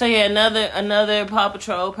 So yeah, another Paw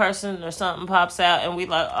Patrol person or something pops out, and we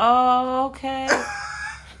like, oh, okay.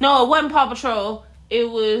 No, it wasn't Paw Patrol. It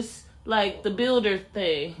was like the Builder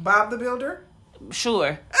thing. Bob the Builder?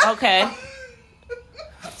 Sure. Okay.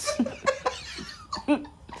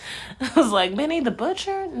 I was like, Benny the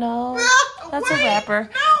Butcher? No, that's a rapper.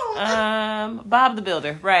 No. Bob the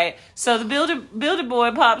Builder, right? So the Builder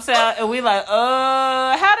boy pops out, and we like,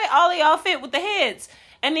 how did all of y'all fit with the heads?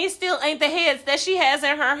 And these still ain't the heads that she has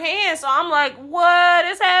in her hand. So I'm like, what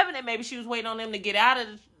is happening? Maybe she was waiting on them to get out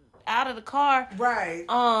of the car. Right.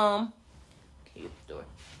 Can you open the door?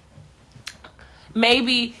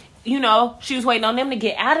 Maybe, she was waiting on them to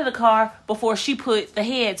get out of the car before she put the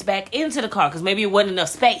heads back into the car. Because maybe it wasn't enough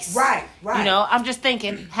space. Right. I'm just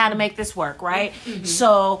thinking how to make this work, right? Mm-hmm.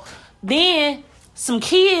 So then some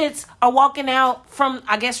kids are walking out from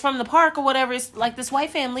the park or whatever. It's like this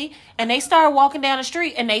white family, and they start walking down the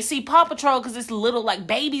street, and they see Paw Patrol because it's little like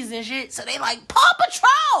babies and shit. So they like, Paw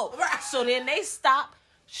Patrol. So then they stop.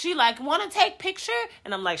 She like want to take picture,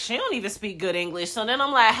 and I'm like, she don't even speak good English. So then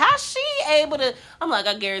I'm like, how's she able to? I'm like,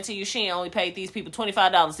 I guarantee you, she only paid these people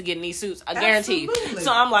 $25 to get in these suits. I guarantee you.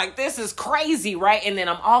 So I'm like, this is crazy, right? And then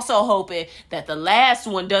I'm also hoping that the last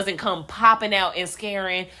one doesn't come popping out and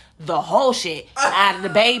scaring the whole shit out of the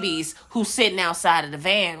babies who's sitting outside of the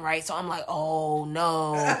van, right? So I'm like, oh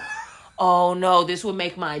no. Oh no, this would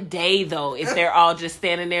make my day though if they're all just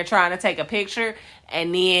standing there trying to take a picture,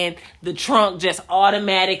 and then the trunk just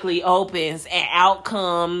automatically opens and out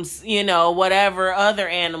comes, whatever other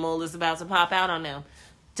animal is about to pop out on them.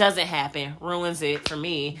 Doesn't happen. Ruins it for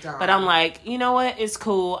me. Darn. But I'm like, you know what? It's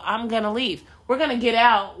cool. I'm going to leave. We're going to get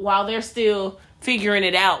out while they're still figuring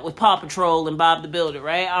it out with Paw Patrol and Bob the Builder,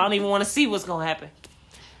 right? I don't even want to see what's going to happen.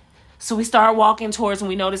 So we start walking towards, and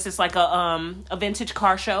we notice it's like a vintage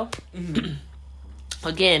car show. Mm-hmm.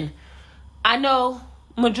 Again, I know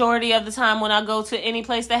majority of the time when I go to any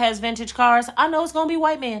place that has vintage cars, I know it's going to be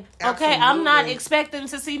white men. Okay? Absolutely. I'm not expecting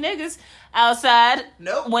to see niggas. outside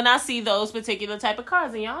Nope. when I see those particular type of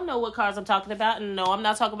cars. And y'all know what cars I'm talking about. And no, I'm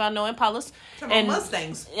not talking about no Impalas. Talking about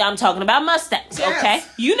Mustangs. I'm talking about Mustangs, Yes. okay?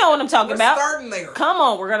 You know what I'm talking We're about. starting there. Come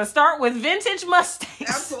on, we're going to start with vintage Mustangs.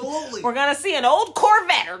 Absolutely. We're going to see an old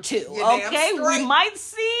Corvette or two, You're damn okay? straight. We might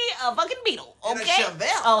see a fucking Beetle, And a okay?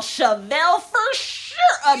 Chevelle. A Chevelle for sure.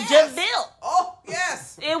 A Yes. DeVille. Oh,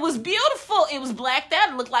 yes. It was beautiful. It was blacked out.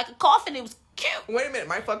 It looked like a coffin. It was cute. Wait a minute.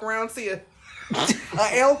 Might fuck around and see a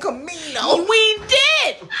El Camino. We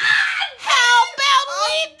did. How about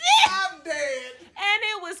we did? I'm dead. And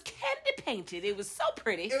it was candy painted. It was so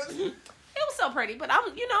pretty. It was... It was so pretty, but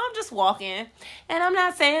I'm just walking, and I'm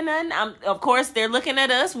not saying nothing. Of course, they're looking at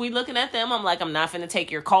us. We looking at them. I'm like, I'm not finna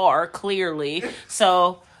take your car, clearly.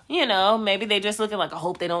 So, maybe they just looking like, I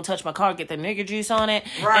hope they don't touch my car, get the nigger juice on it.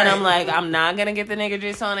 Right. And I'm like, I'm not gonna get the nigger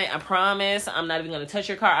juice on it. I promise. I'm not even gonna touch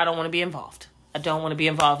your car. I don't want to be involved. I don't want to be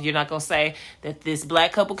involved. You're not gonna say that this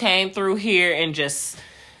black couple came through here and just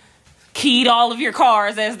keyed all of your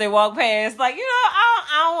cars as they walk past. Like,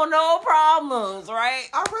 I don't want no problems, right?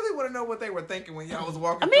 I really want to know what they were thinking when y'all was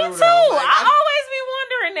walking Me through. too. Though. Like, I always be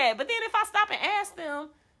wondering that. But then if I stop and ask them.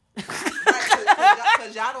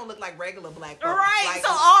 Because y'all don't look like regular black folks. Right. Like,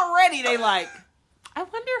 So already they like, I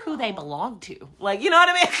wonder who they belong to. Like, you know what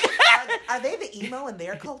I mean? are they the emo in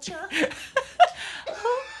their culture? Who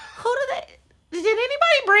do they... Did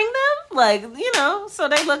anybody bring them? Like, so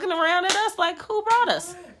they looking around at us like, who brought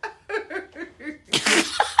us?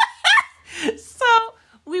 So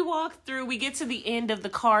we walk through, we get to the end of the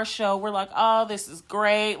car show. We're like, oh, this is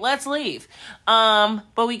great. Let's leave.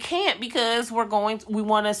 But we can't because we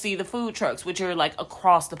want to see the food trucks, which are like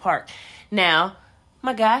across the park. Now,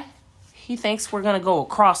 my guy, he thinks we're going to go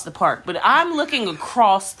across the park, but I'm looking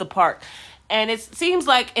across the park. And it seems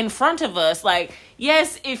like in front of us, like,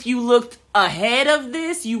 yes, if you looked ahead of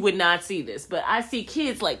this, you would not see this. But I see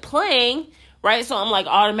kids like playing, right? So I'm like,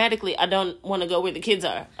 automatically, I don't want to go where the kids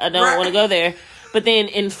are. I don't want to go there. But then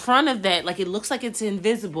in front of that, like, it looks like it's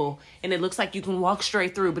invisible and it looks like you can walk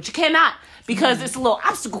straight through, but you cannot because it's a little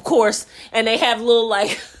obstacle course and they have little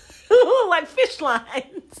like, like fish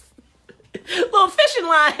lines. Little fishing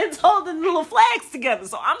lines holding little flags together.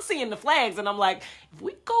 So I'm seeing the flags and I'm like, if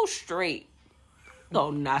we go straight,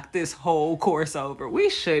 gonna knock this whole course over. We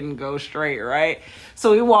shouldn't go straight, right?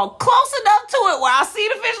 So we walk close enough to it where I see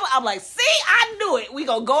the fish line. I'm like, see, I knew it. We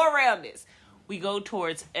gonna go around this. We go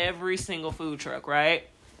towards every single food truck, right?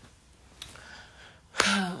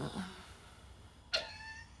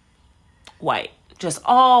 White. Just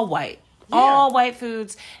all white. Yeah. All white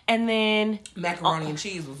foods. And then... Macaroni and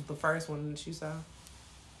cheese was the first one that you saw.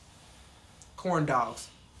 Corn dogs.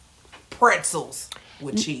 Pretzels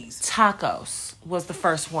with cheese. Tacos was the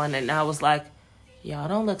first one. And I was like, y'all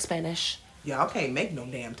don't look Spanish. Y'all can't make no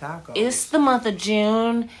damn tacos. It's the month of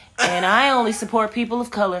June. And I only support people of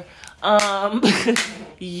color. Y'all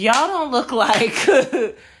don't look like...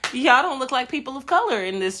 y'all don't look like people of color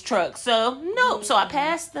in this truck. So, nope. So I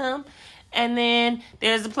passed them. And then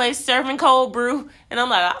there's a place serving cold brew. And I'm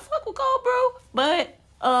like, I fuck with cold brew. But,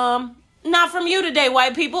 not from you today,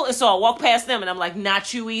 white people. And so I walk past them and I'm like,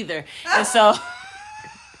 not you either. And so,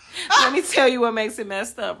 let me tell you what makes it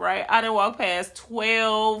messed up, right? I done walk past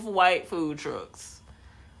 12 white food trucks.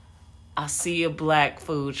 I see a black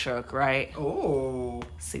food truck, right? Oh.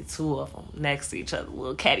 See two of them next to each other,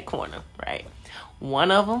 little catty corner, right?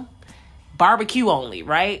 One of them, barbecue only,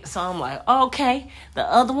 right? So I'm like, okay. The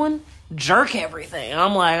other one, jerk everything.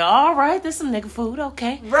 I'm like, all right, this some nigga food,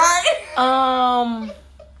 okay. Right?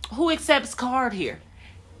 Who accepts card here?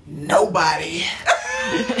 Nobody.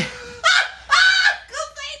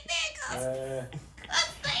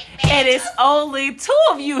 And it's only two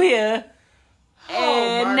of you here.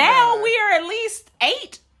 And now God. we are at least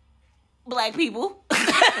 8 black people.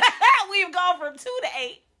 We've gone from 2 to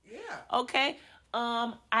 8. Yeah. Okay.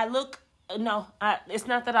 It's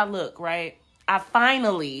not that I look, right? I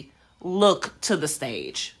finally look to the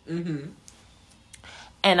stage. Mm-hmm.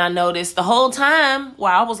 And I noticed the whole time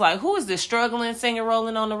while I was like, who is this struggling singer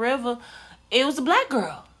rolling on the river? It was a black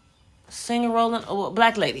girl. Singing rolling,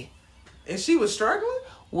 black lady. And she was struggling?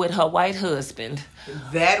 With her white husband.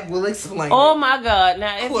 That will explain Oh it. my God.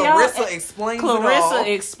 Now, if Clarissa explains it all.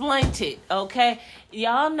 Clarissa explained it, okay?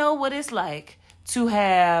 Y'all know what it's like to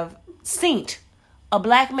have seen a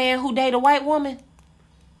black man who date a white woman?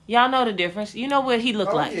 Y'all know the difference. You know what he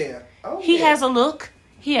look like. Yeah. He has a look.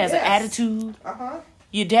 He has an Yes. attitude. Uh-huh.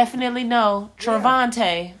 You definitely know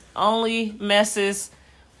Trevante only messes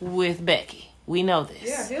with Becky. We know this.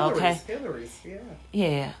 Yeah, Hillary's. Okay? Hillary's, yeah.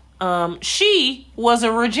 Yeah. She was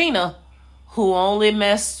a Regina who only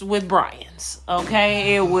messed with Brian's.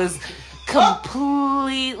 Okay? It was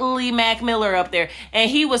completely Mac Miller up there, and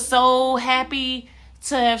he was so happy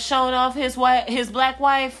to have shown off his black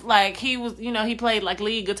wife. Like, he was, he played like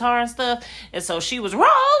lead guitar and stuff, and so she was rolling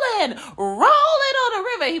on the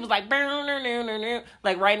river. He was like,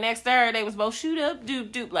 like right next to her. They was both shoot up, doop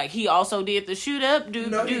doop. Like, he also did the shoot up, doop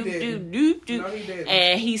doop doop doop doop. No, he didn't.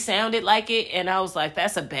 And he sounded like it, and I was like,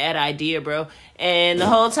 that's a bad idea, bro. And the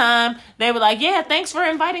whole time they were like, yeah, thanks for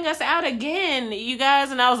inviting us out again, you guys.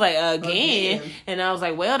 And I was like, again? And I was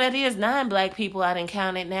like, well, that is 9 black people. I didn't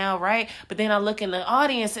count it now, right? But then I look in the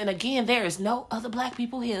audience, and again, there is no other black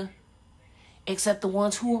people here except the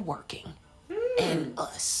ones who are working and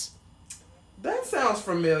us. That sounds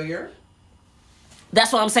familiar.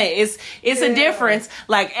 That's what I'm saying. It's a difference.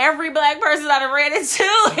 Like, every black person I ran into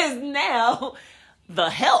is now the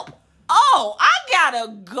help. Oh, I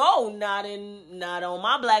gotta go. Not on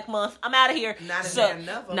my Black Month. I'm out of here.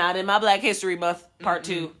 Not in my Black History Month Part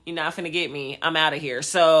 2. You're not finna get me. I'm out of here.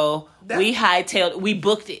 So we we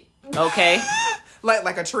booked it. Okay,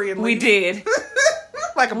 like a tree and leaf. we did.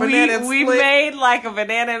 Like a banana and we split. made like a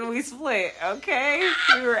banana and we split. Okay,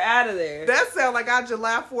 we were out of there. That sounded like our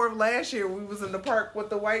July 4th last year. We was in the park with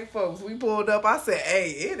the white folks. We pulled up. I said,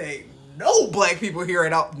 "Hey, it ain't no black people here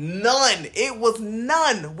at all. None. It was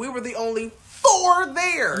none. We were the only 4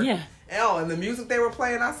 there." Yeah. And the music they were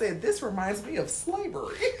playing, I said, this reminds me of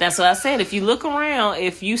slavery. That's what I said. If you look around,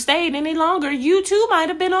 if you stayed any longer, you too might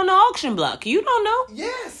have been on the auction block. You don't know.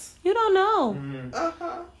 Yes. You don't know.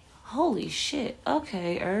 Uh-huh. Holy shit.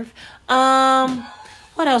 Okay, Irv.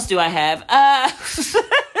 What else do I have?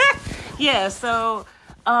 Yeah, so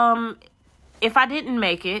if I didn't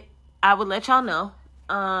make it, I would let y'all know.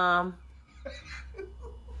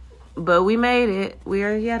 But we made it. We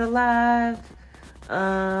are yet alive.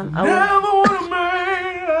 Never wanna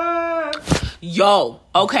make it. Yo,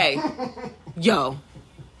 okay. Yo.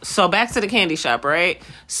 So back to the candy shop, right?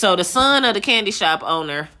 So the son of the candy shop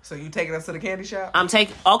owner. So you taking us to the candy shop?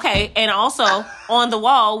 Okay. And also on the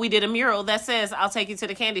wall, we did a mural that says, I'll take you to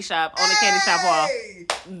the candy shop on the candy shop wall.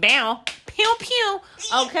 Bam. Pew, pew.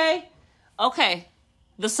 Okay.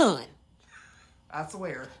 The son. I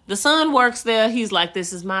swear. The son works there. He's like,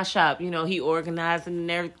 this is my shop. He organizing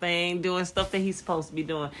and everything, doing stuff that he's supposed to be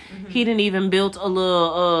doing. Mm-hmm. He didn't even build a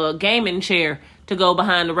little gaming chair to go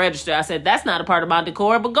behind the register. I said, that's not a part of my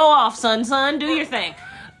decor, but go off, son, do your thing.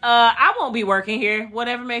 I won't be working here.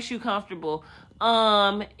 Whatever makes you comfortable.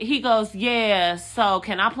 He goes, yeah, so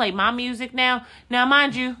can I play my music now? Now,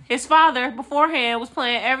 mind you, his father beforehand was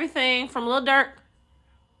playing everything from Lil Durk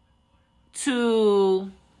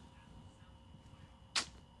to...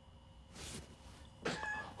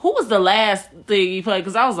 Who was the last thing he played?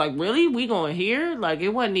 Because I was like, really? We going here? Like, it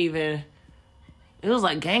wasn't even... It was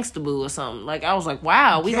like Gangsta Boo or something. Like, I was like,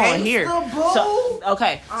 wow, we going here. So,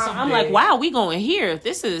 okay. So I'm like, wow, we going here.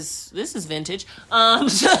 This is vintage. I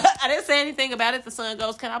didn't say anything about it. The son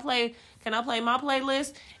goes, can I play my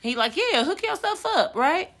playlist? He like, yeah, hook your stuff up,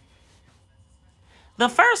 right? The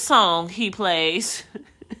first song he plays...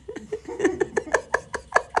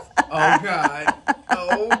 Oh, God.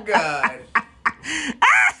 Oh, God.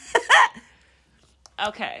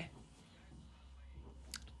 Okay.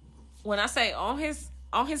 When I say on his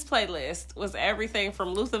playlist was everything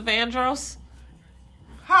from Luther Vandross.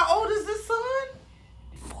 How old is this son?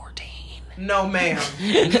 14. No, ma'am.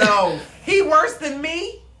 No. He worse than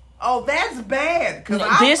me? Oh, that's bad. Because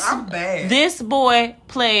I'm bad. This boy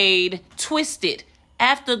played Twisted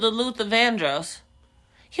after the Luther Vandross.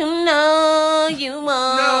 You know you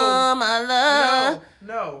are my love.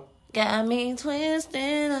 No. Got me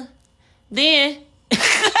twisted. Then...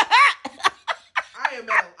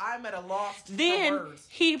 I'm at a loss to then words.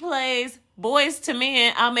 He plays Boys to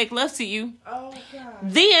Men, I'll Make Love to You. Oh, God.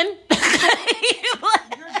 Then...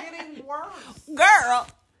 You're getting worse. Girl.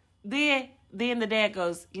 Then the dad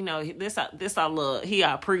goes, this our love. He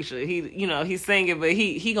our preacher. He's singing, but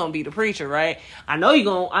he gonna be the preacher, right? I know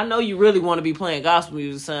you really want to be playing gospel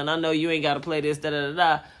music, son. I know you ain't got to play this,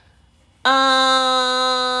 da-da-da-da. No,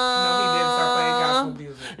 he didn't start playing gospel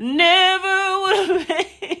music. Never would have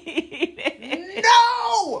made it.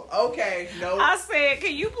 No! Okay, no. I said,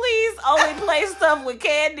 can you please only play stuff with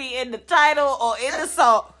Candy in the title or in the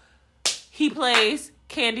song? He plays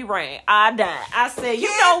Candy Rain. I died. I said, you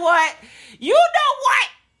know what?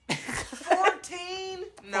 14?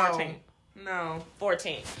 No. 14. No.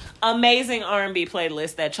 14. Amazing R&B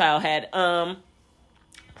playlist that child had.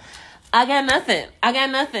 I got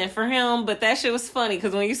nothing for him, but that shit was funny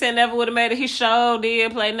because when you said Never Would Have Made It, he sure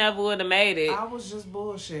did play Never Would Have Made It. I was just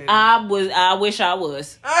bullshit. I wish I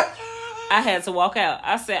was. I had to walk out.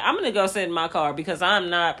 I said, I'm going to go sit in my car because I'm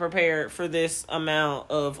not prepared for this amount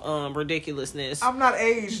of ridiculousness. I'm not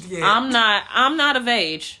aged yet. I'm not of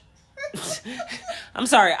age. I'm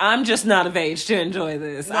sorry. I'm just not of age to enjoy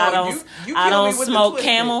this. No, I don't smoke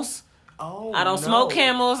Camels. Oh, I don't smoke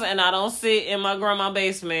Camels, and I don't sit in my grandma's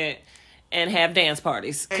basement and have dance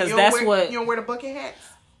parties. Because that's what... You don't wear the bucket hats?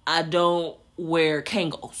 I don't wear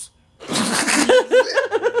Kangos.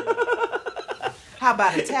 How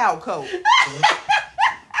about a towel coat?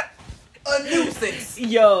 A nuisance.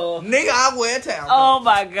 Yo. Nigga, I wear a towel coat. Oh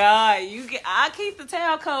my God. I keep the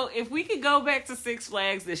towel coat. If we could go back to Six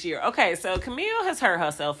Flags this year. Okay, so Camille has hurt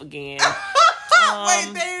herself again.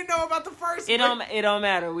 Wait, they didn't know about the first one. It don't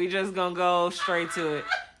matter. We just gonna go straight to it.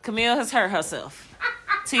 Camille has hurt herself.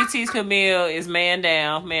 TT's Camille is man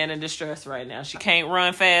down, man in distress right now. She can't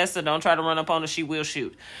run fast, so don't try to run up on her. She will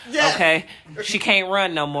shoot. Yes. Okay? She can't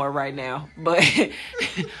run no more right now. But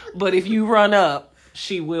if you run up,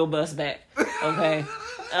 she will bust back. Okay?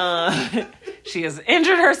 She has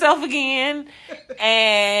injured herself again,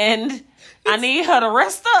 and I need her to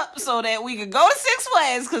rest up so that we can go to Six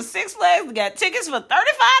Flags, because Six Flags got tickets for $35.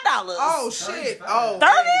 Oh, shit. Oh, 35?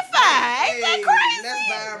 Ain't that crazy? Let's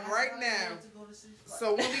buy them right now.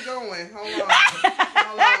 So where we going? Hold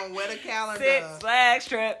on. Where the calendar? Six Flags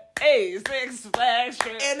trip. Hey, Six Flags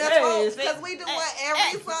trip. And that's because we do it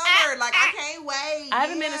every summer. Like, I can't wait. I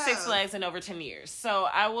haven't been to Six Flags in over 10 years. So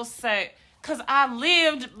I will say, because I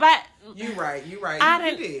lived back. You right. You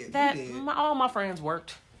did. All my friends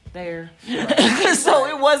worked there. Right. So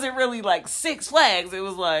it wasn't really like Six Flags. It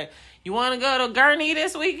was like, you want to go to Gurney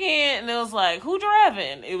this weekend? And it was like, who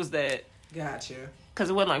driving? It was that. Gotcha. Because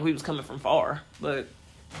it wasn't like we was coming from far, but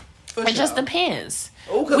it just depends.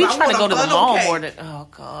 Oh, we try to go to the mall more than... Oh,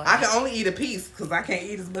 God. I can only eat a piece because I can't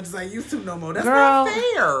eat as much as I used to no more. That's Girl, not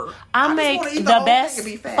fair. I make the best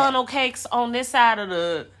funnel cakes on this side of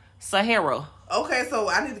the Sahara. Okay, so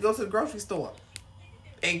I need to go to the grocery store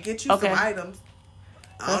and get you some items.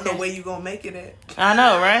 I don't know where you going to make it at. I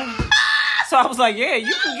know, right? So I was like, yeah,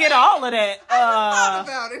 you can get all of that. I thought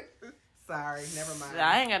about it. Sorry, never mind.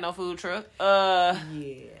 I ain't got no food truck. Yeah.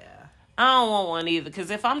 I don't want one either, because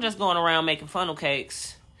if I'm just going around making funnel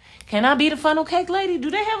cakes, can I be the funnel cake lady? Do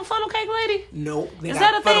they have a funnel cake lady? Nope. Is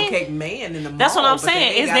that a funnel thing? Cake man in the mall. That's what I'm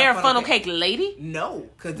saying. Is there a funnel cake lady? No,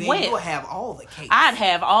 because then you'll have all the cakes. I'd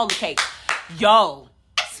have all the cakes. Yo,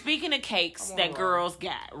 speaking of cakes that girls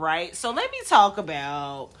got, right? So let me talk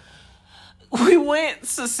about... We went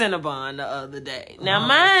to Cinnabon the other day. Now,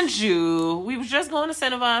 mind you, we was just going to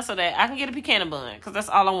Cinnabon so that I can get a pecan bun, because that's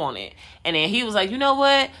all I wanted. And then he was like, you know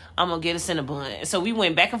what? I'm going to get a Cinnabon. So we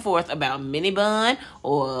went back and forth about mini bun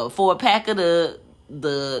or 4-pack of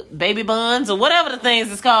the baby buns or whatever the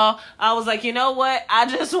things it's called. I was like, you know what? I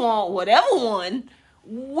just want whatever one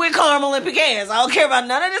with caramel and pecans. I don't care about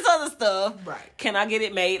none of this other stuff. Right. Can I get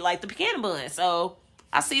it made like the pecan bun? So...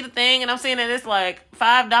 I see the thing, and I'm seeing that it's like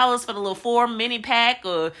 $5 for the little 4 mini pack,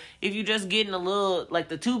 or if you just getting a little, like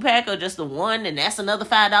the 2-pack or just the 1, and that's another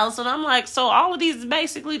 $5. So I'm like, so all of these is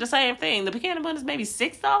basically the same thing. The pecan bun is maybe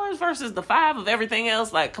 $6 versus the $5 of everything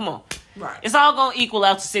else. Like, come on. Right. It's all going to equal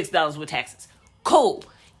out to $6 with taxes. Cool.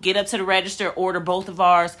 Get up to the register, order both of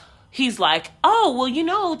ours. He's like, oh, well, you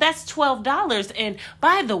know, that's $12. And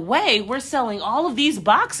by the way, we're selling all of these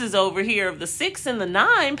boxes over here of the 6 and the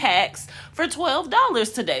 9 packs for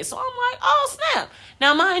 $12 today. So I'm like, oh, snap.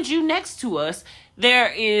 Now, mind you, next to us,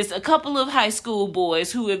 there is a couple of high school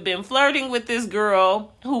boys who have been flirting with this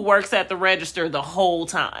girl who works at the register the whole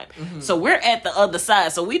time. Mm-hmm. So we're at the other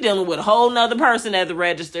side. So we dealing with a whole nother person at the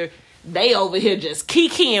register. They over here just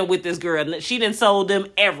kikiing with this girl. She done sold them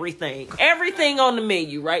everything. Everything on the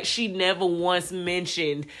menu, right? She never once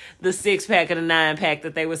mentioned the 6-pack or the 9-pack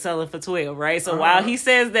that they were selling for $12, right? So while he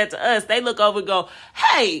says that to us, they look over and go,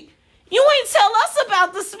 hey, you ain't tell us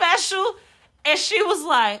about the special. And she was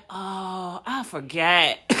like, oh, I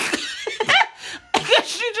forgot.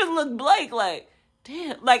 She just looked blank like,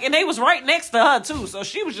 damn. Like, and they was right next to her too. So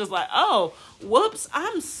she was just like, oh, whoops,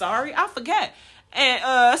 I'm sorry, I forgot.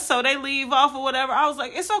 And so they leave off or whatever. I was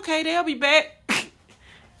like, it's okay, they'll be back.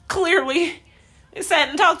 Clearly. They sat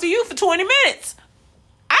and talked to you for 20 minutes.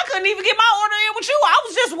 I couldn't even get my order in with you. I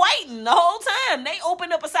was just waiting the whole time. They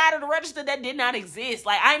opened up a side of the register that did not exist.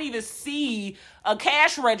 Like, I didn't even see a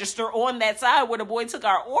cash register on that side where the boy took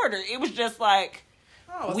our order. It was just like,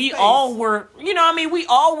 we all were, you know what I mean? We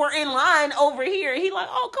all were in line over here. He like,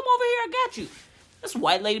 oh, come over here, I got you. This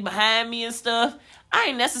white lady behind me and stuff. I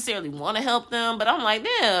ain't necessarily want to help them, but I'm like,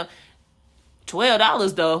 damn,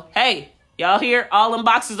 $12 though. Hey, y'all hear? All them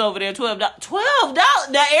boxes over there, $12.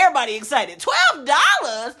 $12? Now everybody excited.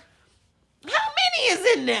 $12? How many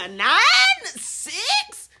is in there? 9?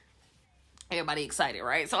 6? Everybody excited,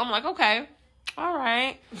 right? So I'm like, okay, all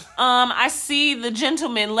right. I see the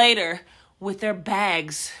gentlemen later with their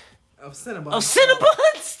bags Of Cinnabon. of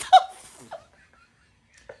Cinnabon stuff.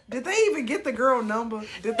 Did they even get the girl number?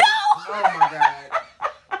 Did they? No. Oh my god.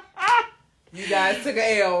 You guys took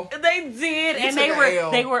a L. They did, and took a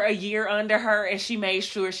L. they were a year under her, and she made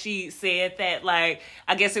sure she said that, like,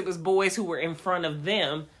 I guess it was boys who were in front of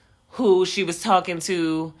them who she was talking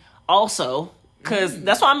to also, because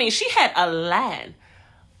that's what I mean. She had a line,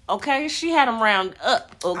 okay? She had them round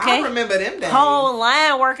up, okay? I remember them days. Whole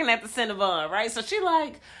line working at the Cinnabon, right? So she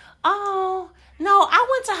like, oh, no, I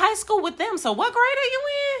went to high school with them, so what grade are you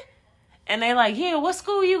in? And they like, yeah, what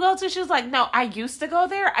school you go to? She was like, no, I used to go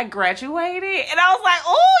there. I graduated. And I was like,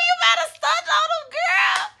 oh, you better stunt on them,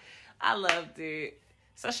 girl. I loved it.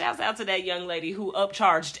 So shouts out to that young lady who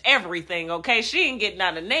upcharged everything, okay? She ain't getting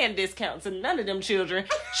out a nan discount to none of them children.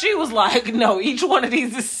 She was like, no, each one of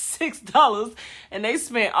these is $6. And they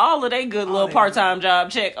spent all of their good little part-time job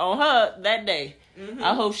check on her that day. Mm-hmm.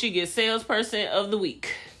 I hope she gets salesperson of the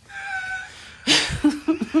week.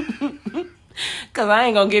 Because I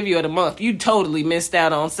ain't going to give you it a month. You totally missed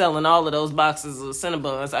out on selling all of those boxes of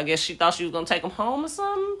Cinnabons. I guess she thought she was going to take them home or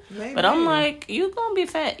something. Maybe. But I'm like, you going to be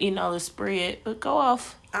fat eating all this spread. But go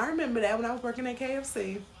off. I remember that when I was working at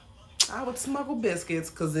KFC. I would smuggle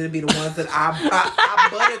biscuits because it'd be the ones that I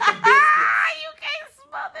buttered the biscuits. You can't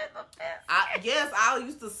smother the biscuits. Yes, I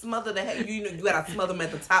used to smother the head. You gotta smother them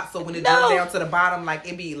at the top so when it goes down to the bottom, like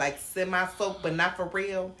it be like semi-soaked, but not for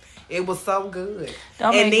real. It was so good.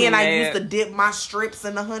 And then I used to dip my strips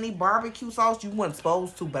in the honey barbecue sauce. You weren't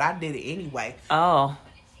supposed to, but I did it anyway. Oh.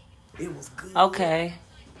 It was good. Okay.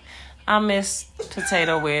 I miss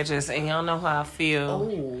potato wedges, and y'all know how I feel.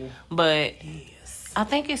 Oh. But Yes. I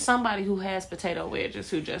think it's somebody who has potato wedges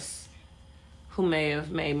who may have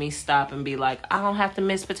made me stop and be like, I don't have to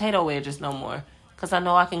miss potato wedges no more because I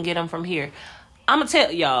know I can get them from here. I'm going to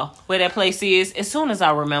tell y'all where that place is as soon as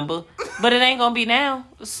I remember, but it ain't going to be now.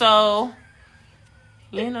 So,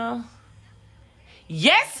 you know.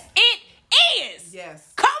 Yes, it is.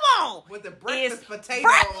 Yes. Come on. With the breakfast potatoes.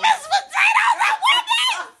 Breakfast potatoes.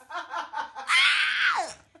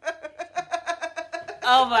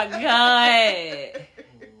 Oh, my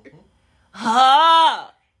God.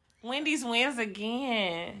 Wendy's wins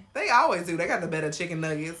again. They always do. They got the better chicken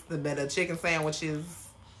nuggets, the better chicken sandwiches.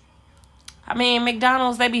 I mean,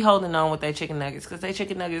 McDonald's, they be holding on with their chicken nuggets because they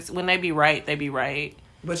chicken nuggets, when they be right, they be right.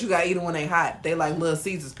 But you gotta eat it when they hot. They like Little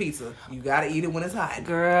Caesars pizza. You gotta eat it when it's hot.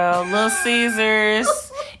 Girl, Little Caesars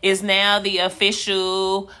is now the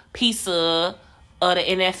official pizza of the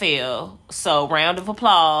NFL. So, round of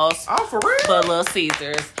applause. Oh, for real? For Little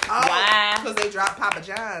Caesars. Oh, why? Because they dropped Papa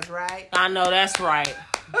John's, right? I know that's right.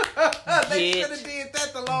 They Get should have did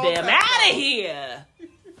that the long them time out ago. of here.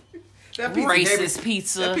 That Racist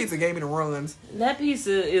pizza. That pizza gave me the runs. That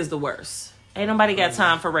pizza is the worst. Ain't nobody got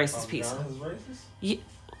time for racist pizza. Racist? Yeah.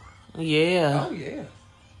 Oh, yeah.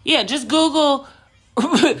 Yeah, just Google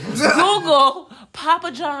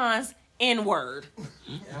Papa John's N-word.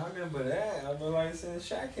 I remember that. I remember like saying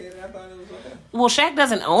Shaq had it. I thought it was like that. Well, Shaq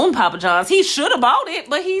doesn't own Papa John's. He should have bought it,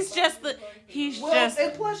 but he's just the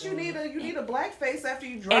and plus you need a black face after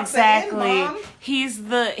you drop exactly. that in, Mom. He's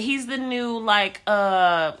the new like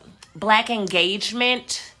black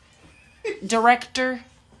engagement director.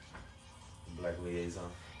 Black liaison.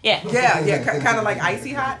 Yeah. Yeah, kind of like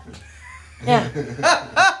Icy Hot. Yeah.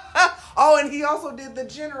 Oh, and he also did the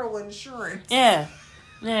general insurance. Yeah.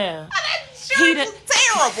 Yeah. That insurance was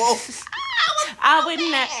terrible.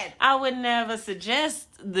 I would never suggest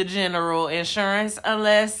the general insurance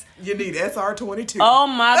unless You need SR22. oh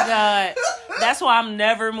my God. That's why I'm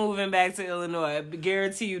never moving back to Illinois. I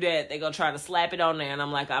guarantee you that. They're going to try to slap it on there. And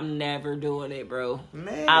I'm like, I'm never doing it, bro.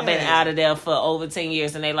 Man. I've been out of there for over 10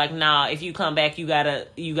 years. And they like, nah, if you come back, you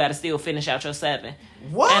gotta still finish out your 7.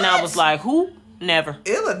 What? And I was like, who? Never.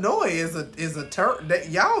 Illinois is a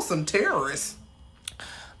y'all some terrorists.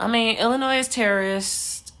 I mean, Illinois is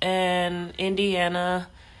terrorist and Indiana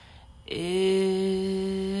is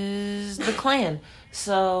the Klan.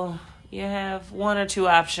 So you have one or two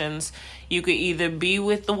options. You could either be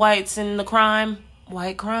with the whites in the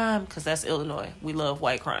white crime, because that's Illinois. We love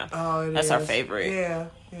white crime. Oh, that's our favorite. Yeah.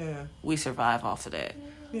 We survive off of that.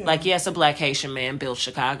 Yeah. Like, yes, a black Haitian man built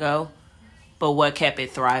Chicago, but what kept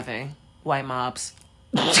it thriving? White mobs.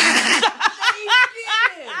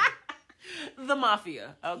 The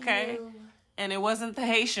mafia, okay? Yeah. And it wasn't the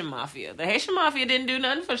Haitian mafia. The Haitian mafia didn't do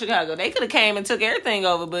nothing for Chicago. They could have came and took everything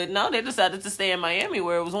over, but no, they decided to stay in Miami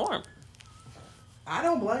where it was warm. I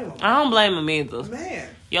don't blame them. I don't blame them either. Man.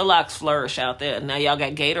 Your locks flourish out there. Now y'all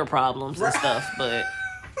got gator problems and stuff, but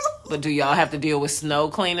do y'all have to deal with snow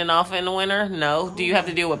cleaning off in the winter? No. Do you have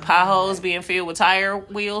to deal with potholes being filled with tire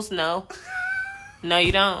wheels? No. No,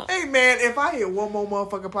 you don't. Hey man, if I hit one more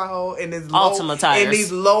motherfucking pothole in this Ultima tires. in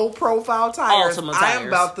these low profile tires, Ultima I am tires.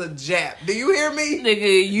 about to jap. Do you hear me?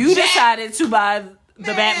 Nigga, you Jack. decided to buy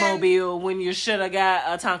the Man. Batmobile when you should have got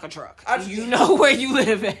a Tonka truck. I- You know where you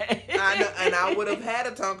live at. I know, and I would have had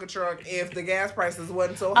a Tonka truck if the gas prices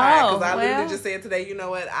wasn't so high. Because I literally well. just said today, you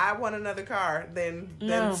know what? I want another car. Then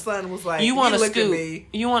No. son was like, You want a look at scoot. me.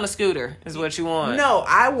 You want a scooter is what you want. No,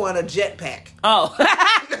 I want a jetpack. Oh.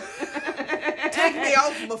 Take me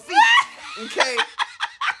off my feet, okay?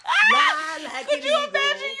 Fly like Could an you eagle.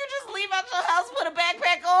 imagine you just leave out your house with a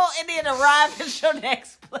backpack on and then arrive at your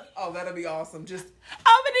next place? Oh, that'd be awesome. Just I'm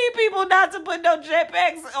gonna need people not to put no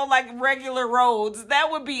jetpacks on like regular roads. That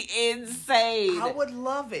would be insane. I would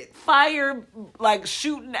love it. Fire like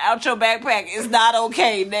shooting out your backpack is not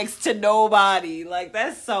okay next to nobody. Like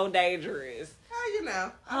that's so dangerous. Oh, you know, I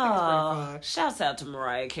think it's pretty fun. Shouts out to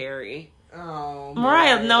Mariah Carey. Oh,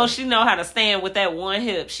 Mariah knows she know how to stand with that one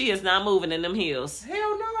hip. She is not moving in them heels.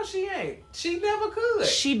 Hell no, she ain't. She never could.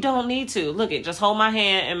 She don't need to. Look it, just hold my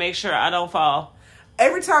hand and make sure I don't fall.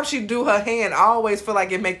 Every time she do her hand, I always feel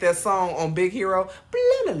like it make that song on Big Hero. Blah,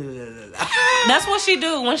 blah, blah, blah, blah. That's what she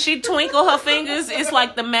do. When she twinkle her fingers, it's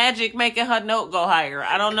like the magic making her note go higher.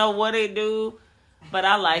 I don't know what it do, but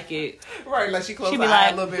I like it. Right, like she closed She her be eye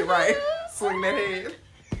like- a little bit, right? Swing that head.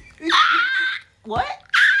 What?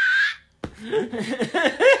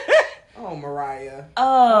 Oh, Mariah.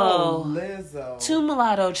 Oh. Lizzo. Two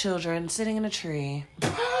mulatto children sitting in a tree.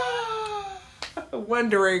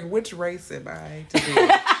 Wondering which race am I to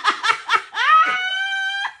be?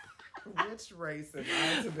 Which race am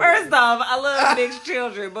I to be? First off, I love mixed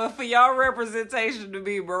children, but for y'all representation to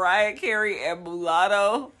be Mariah Carey and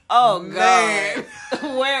mulatto, oh Man.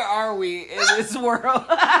 God, where are we in this world?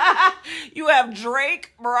 You have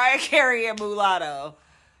Drake, Mariah Carey, and mulatto.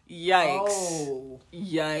 Yikes! Oh.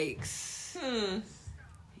 Yikes! Hmm.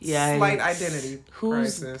 Yikes! Slight identity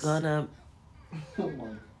Who's crisis. gonna? Oh my.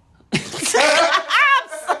 I'm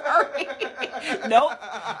sorry. Nope.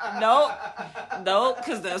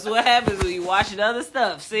 Because that's what happens when you watching other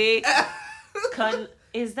stuff. See,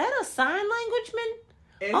 is that a sign language man?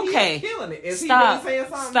 And Okay. he is killing it. Is Stop. he really saying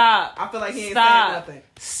something? Stop. I feel like he ain't Stop. saying nothing.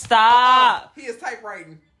 Stop. He is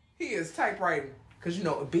typewriting. He is typewriting. Because, you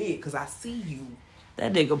know, big, because I see you.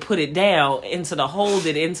 That nigga put it down into the hold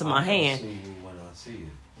it into my I'm gonna hand. see you when I see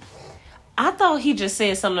it. I thought he just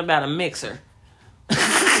said something about a mixer.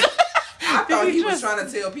 I thought Did he he was just- trying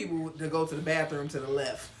to tell people to go to the bathroom to the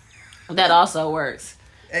left. That also works.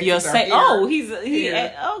 You'll Exits are say, here oh, he here,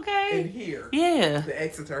 and okay. here. Yeah. The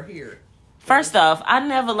exits are here. First off, I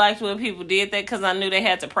never liked when people did that because I knew they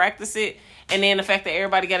had to practice it. And then the fact that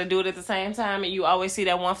everybody got to do it at the same time, and you always see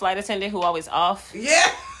that one flight attendant who always off, Yeah.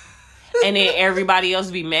 and then everybody else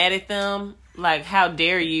be mad at them. Like, how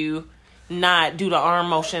dare you not do the arm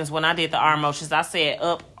motions when I did the arm motions? I said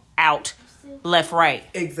up, out, left, right.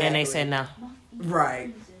 Exactly. And they said no.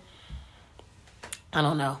 Right. I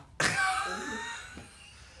don't know.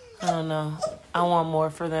 I don't know. I want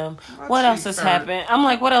more for them. My What else cheeks has hurt. happened? I'm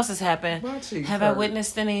like, what else has happened? My cheeks Have I hurt.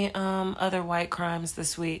 witnessed any other white crimes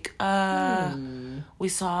this week? We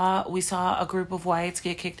saw a group of whites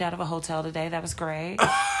get kicked out of a hotel today. That was great.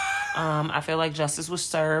 I feel like justice was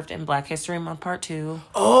served in Black History Month Part 2.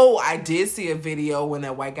 Oh, I did see a video when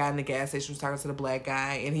that white guy in the gas station was talking to the black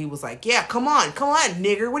guy, and he was like, "Yeah, come on,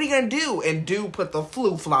 nigger, what are you gonna do?" And dude put the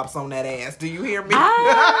flu flops on that ass. Do you hear me?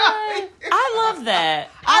 I love that.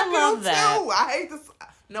 I love do that. too. I hate to.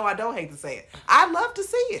 No, I don't hate to say it. I love to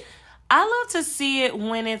see it. I love to see it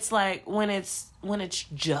when it's like when it's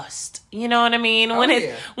just. You know what I mean? When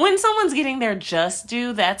yeah. when someone's getting their just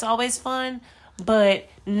due, that's always fun. But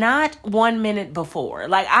not 1 minute before.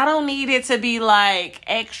 Like, I don't need it to be like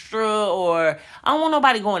extra, or I don't want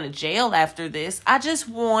nobody going to jail after this. I just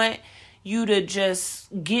want you to just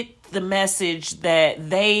get the message that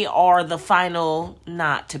they are the final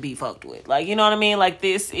not to be fucked with. Like, you know what I mean? Like,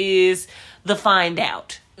 this is the find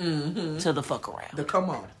out to the fuck around. The come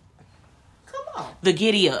on. The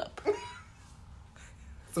giddy up.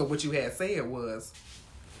 So what you had said was,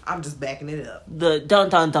 I'm just backing it up. The dun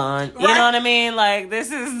dun dun. You Right. know what I mean? Like,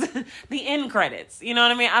 this is the end credits. You know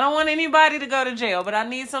what I mean? I don't want anybody to go to jail, but I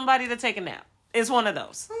need somebody to take a nap. It's one of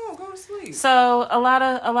those. Oh, go to sleep. So a lot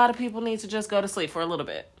of people need to just go to sleep for a little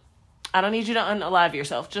bit. I don't need you to unalive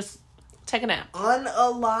yourself. Just take a nap.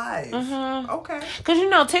 Unalive. Mm-hmm. Okay. Cause you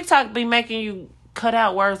know TikTok be making you cut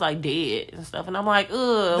out words like dead and stuff. And I'm like,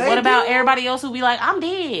 ugh, They what about do? everybody else who be like, I'm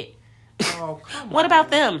dead? Oh, come What on. about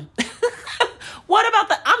them? What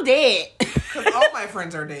about I'm dead? Because all my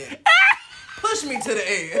friends are dead. Push me to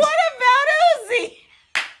the edge. What about Uzi?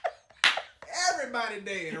 Everybody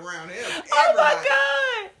dead around here. Oh my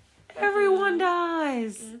God. Everyone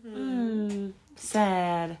dies.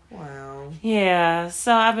 Sad. Wow. Yeah,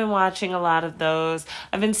 so I've been watching a lot of those.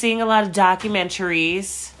 I've been seeing a lot of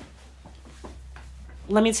documentaries.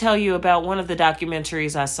 Let me tell you about one of the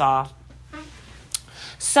documentaries I saw.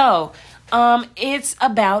 So, it's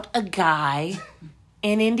about a guy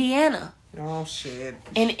in Indiana. Oh, shit.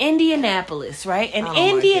 In Indianapolis, right? An I don't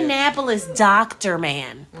like Indianapolis doctor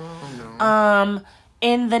man. Oh, no.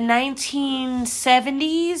 In the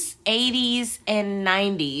 1970s, 80s, and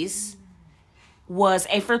 90s, was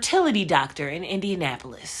a fertility doctor in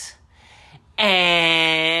Indianapolis.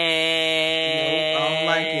 And Nope, I don't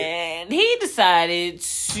like it. he decided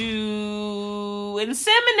to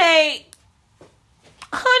inseminate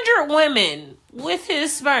 100 women with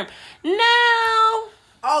his sperm. Now,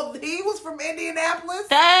 Oh, he was from Indianapolis?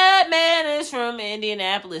 that man is from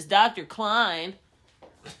Indianapolis, Dr. Klein.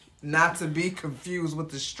 Not to be confused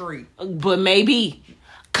with the street. But maybe,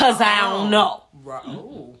 because I don't know. Right.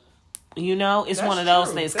 Oh. You know, it's That's one of those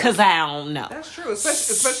true. things, because I don't know. That's true.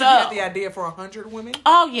 Especially So- if you had the idea for 100 women.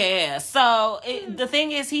 Oh, yeah. So, the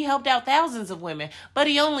thing is, he helped out thousands of women, but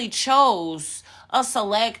he only chose a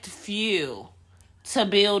select few to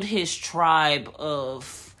build his tribe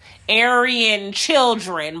of Aryan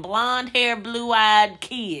children, blonde hair, blue-eyed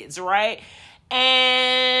kids, right?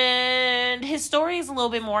 And his story is a little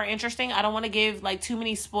bit more interesting. I don't want to give like too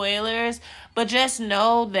many spoilers, but just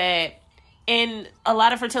know that in a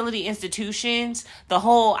lot of fertility institutions, the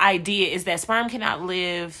whole idea is that sperm cannot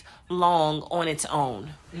live long on its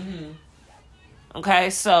own. Okay,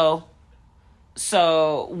 so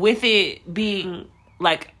with it being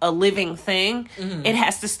like a living thing, it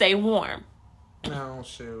has to stay warm. Oh,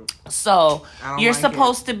 shoot. So I don't you're like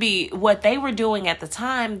supposed to be, what they were doing at the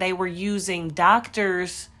time, they were using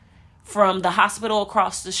doctors from the hospital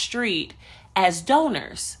across the street as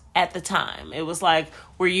donors at the time. It was like,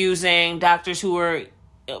 we're using doctors who are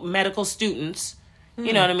medical students,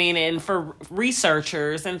 you know what I mean? And for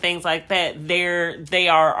researchers and things like that, they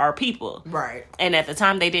are our people. Right. And at the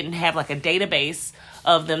time, they didn't have like a database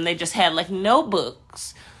of them. They just had like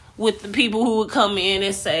notebooks with the people who would come in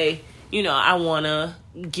and say, you know, I want to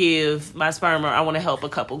give my sperm, or I want to help a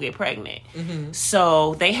couple get pregnant.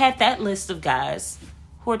 So they had that list of guys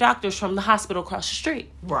who are doctors from the hospital across the street.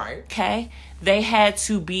 Right. Okay. They had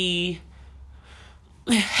to be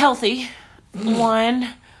healthy. One,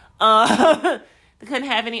 they couldn't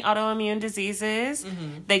have any autoimmune diseases.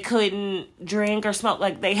 They couldn't drink or smoke.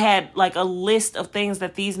 Like, they had like a list of things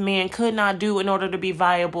that these men could not do in order to be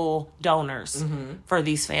viable donors for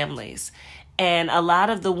these families. And a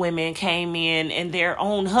lot of the women came in and their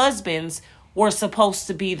own husbands were supposed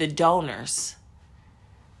to be the donors.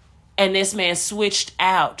 And this man switched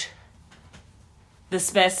out the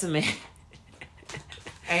specimen.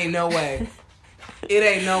 Ain't no way. It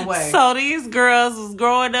ain't no way. So these girls was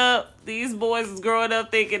growing up, these boys was growing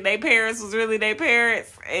up thinking their parents was really their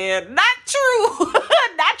parents. And not true.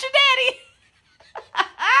 Not your daddy.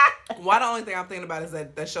 Why the only thing I'm thinking about is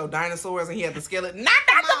that show Dinosaurs and he had the skeleton. Not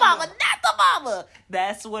the mama. Not the mama.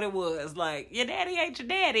 That's what it was. Like, your daddy ain't your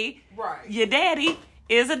daddy. Right. Your daddy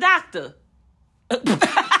is a doctor.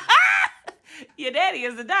 Your daddy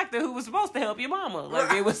is a doctor who was supposed to help your mama.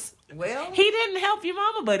 Like, it was... Well, He didn't help your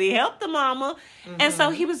mama, but he helped the mama. And so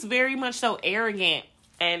he was very much so arrogant.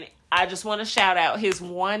 And I just want to shout out his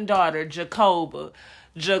one daughter, Jacoba.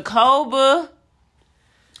 Jacoba,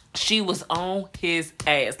 she was on his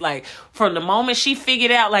ass. Like, from the moment she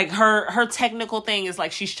figured out, like, her technical thing is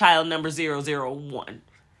like she's child number 001.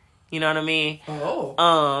 You know what I mean?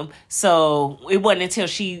 oh, So it wasn't until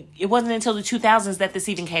the 2000s that this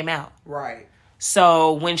even came out. right.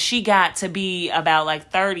 So when she got to be about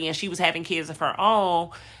like 30 and she was having kids of her own,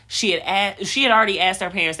 she had already asked her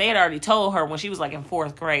parents. They had already told her when she was like in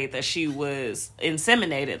 4th grade that she was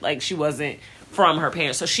inseminated. Like, she wasn't from her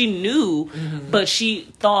parents. So she knew, but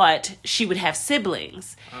she thought she would have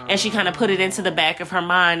siblings. And she kind of put it into the back of her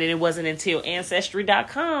mind. And it wasn't until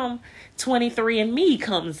Ancestry.com, 23andMe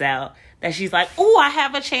comes out, that she's like, oh, I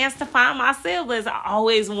have a chance to find my siblings. I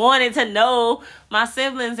always wanted to know my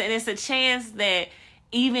siblings. And it's a chance that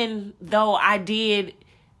even though I did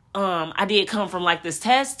come from like this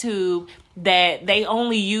test tube, that they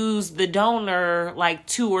only used the donor like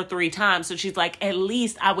 2 or 3 times. So she's like, at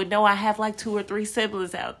least I would know I have like 2 or 3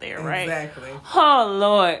 siblings out there, right? Exactly. Oh,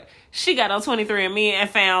 Lord. She got on 23andMe and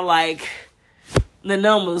found like The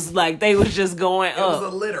numbers, like, they was just going It up.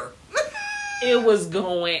 was a litter. It was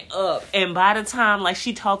going up. And by the time, like,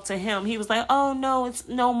 she talked to him, he was like, oh, no, it's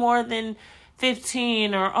no more than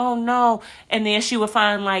 15, or, oh, no. And then she would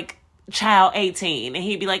find, like, child 18. And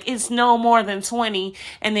he'd be like, it's no more than 20.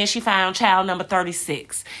 And then she found child number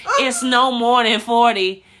 36. It's no more than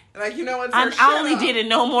 40. Like, you know what? I only did it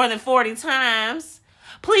no more than 40 times.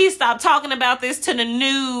 Please stop talking about this to the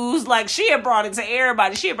news. Like, she had brought it to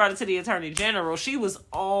everybody. She had brought it to the Attorney General. She was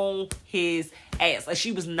on his ass. Like,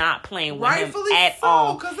 she was not playing with Rightfully him at so,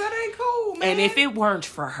 all. because that ain't cool, man. And if it weren't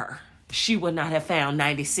for her, she would not have found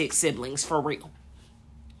 96 siblings for real.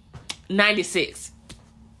 96.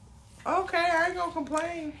 Okay, I ain't gonna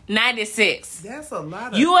complain. 96. That's a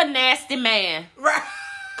lot of... You a nasty man. Right.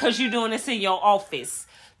 Because you're doing this in your office.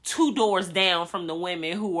 2 doors down from the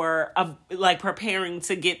women who are like preparing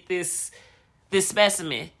to get this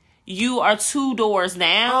specimen. You are 2 doors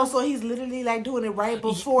down. Oh, so he's literally like doing it right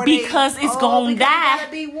before because it's gonna die. It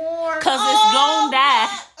gotta be warm. Because it's gonna die.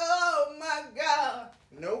 Oh my God.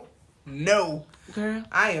 Nope. No. Girl.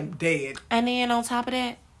 I am dead. And then on top of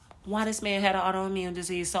that, why this man had an autoimmune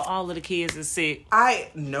disease, so all of the kids is sick.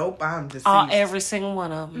 Nope, I'm deceased. Every single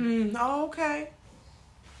one of them. Okay.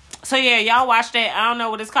 So yeah, y'all watch that. I don't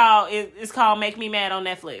know what it's called. It's called Make Me Mad on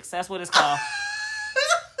Netflix. That's what it's called.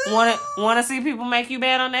 Want to see people make you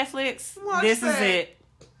mad on Netflix? This is it.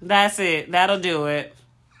 That's it. That'll do it.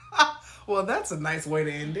 Well, that's a nice way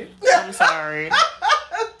to end it. I'm sorry.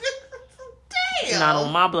 Damn. Not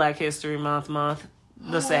on my Black History Month.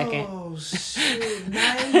 The second. Oh, shit.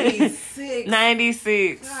 96.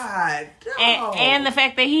 96. God. No. And the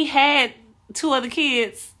fact that he had 2 other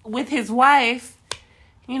kids with his wife.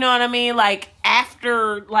 You know what I mean? Like,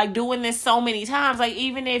 after, like, doing this so many times, like,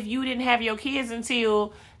 even if you didn't have your kids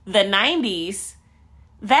until the 90s,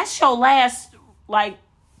 that's your last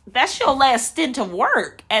stint of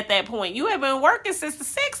work at that point. You have been working since the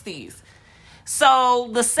 60s. So,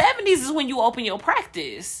 the 70s is when you open your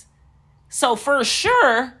practice. So, for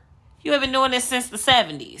sure, you have been doing this since the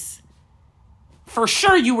 70s. For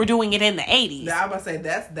sure, you were doing it in the 80s. Now, I'm about to say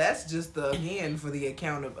that's just again for the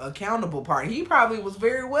accountable part. He probably was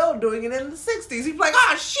very well doing it in the 60s. He's like,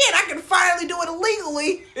 oh shit, I can finally do it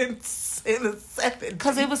illegally in the 70s.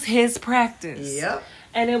 Because it was his practice. Yep.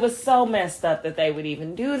 And it was so messed up that they would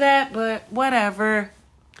even do that. But whatever.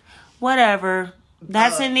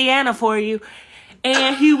 That's Indiana for you.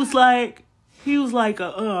 And he was like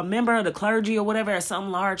a member of the clergy or whatever at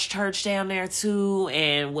some large church down there too,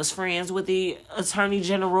 and was friends with the attorney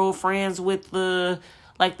general, friends with the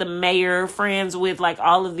mayor, friends with like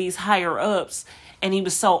all of these higher ups. And he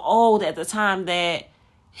was so old at the time that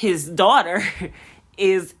his daughter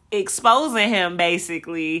is exposing him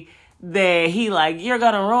basically, that he like, you're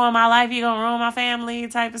gonna ruin my life, you're gonna ruin my family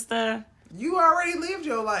type of stuff. You already lived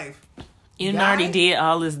your life. You already did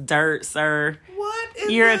all this dirt, sir. What is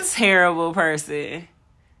You're this? a terrible person.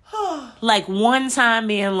 Like, one time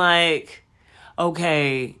being like,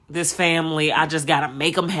 okay, this family, I just gotta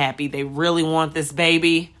make them happy. They really want this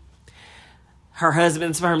baby. Her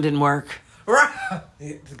husband's sperm didn't work. Right.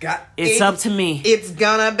 It's up to me. It's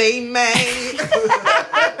gonna be made. That's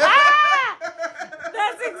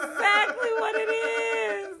exactly what it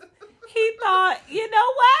is. He thought, you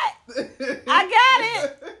know what?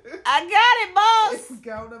 I got it, boss. It's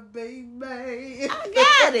gonna be made. I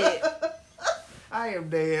got it. I am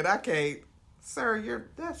dead. I can't. Sir,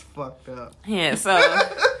 that's fucked up. Yeah, so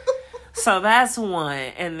that's one.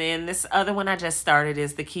 And then this other one I just started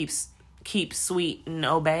is the Keep Sweet and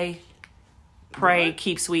Obey. Pray, What?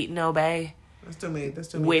 Keep Sweet and Obey. That's too many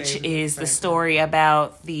Which things is at the same story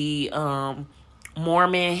about the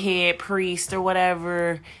Mormon head priest or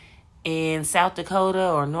whatever in South Dakota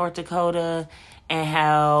or North Dakota, and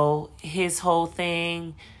how his whole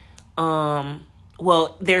thing,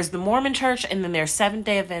 well, there's the Mormon church and then there's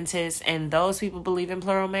Seventh-day Adventists, and those people believe in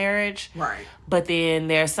plural marriage. Right. But then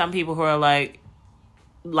there's some people who are like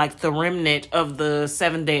the remnant of the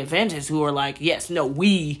Seventh-day Adventists who are like, yes, no,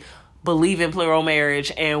 we believe in plural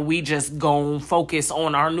marriage and we just gonna focus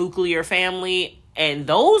on our nuclear family. And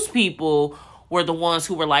those people were the ones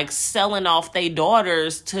who were like selling off their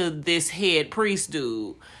daughters to this head priest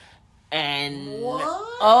dude. And What?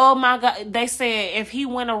 Oh my God, they said if he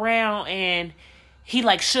went around and he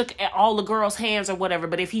like shook at all the girls' hands or whatever,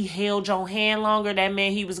 but if he held your hand longer, that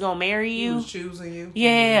meant he was gonna marry you. He was choosing you.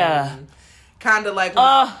 Yeah. Mm-hmm. Kind of like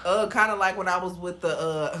when I was with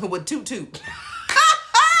with Toot Toot.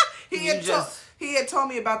 He had told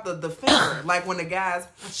me about the finger, like when the guys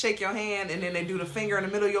shake your hand and then they do the finger in the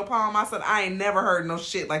middle of your palm. I said, I ain't never heard no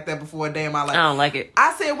shit like that before a day in my life. I don't like it.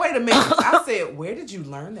 I said, wait a minute. I said, where did you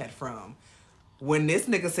learn that from? When this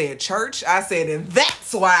nigga said church, I said, and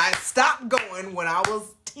that's why I stopped going when I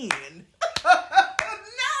was 10.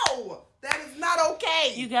 No, that is not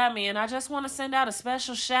okay. You got me, and I just want to send out a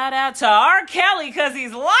special shout out to R. Kelly because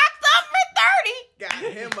he's locked up for 30. Got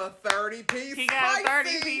him a 30-piece. He got a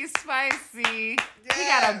 30-piece spicy. Yes. He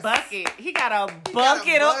got a bucket. He got a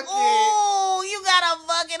bucket of. Ooh, you got a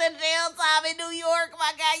bucket of jail time in New York,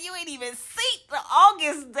 my guy. You ain't even seen the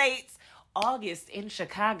August dates. August in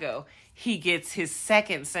Chicago. He gets his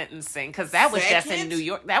second sentencing because that was just in New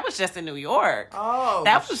York. That was just in New York. Oh,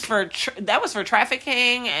 that was for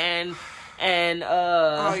trafficking and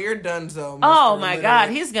oh, you're done, Mr. Oh my God,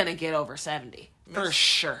 he's gonna get over 70 for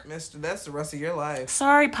sure, Mister. That's the rest of your life.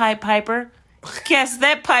 Sorry, Pied Piper. Guess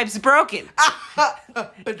that pipe's broken.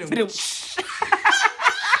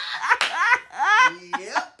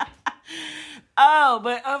 Yep. Oh,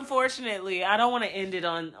 but unfortunately, I don't want to end it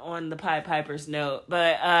on the Pied Piper's note,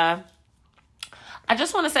 but I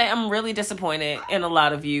just want to say I'm really disappointed in a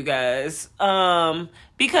lot of you guys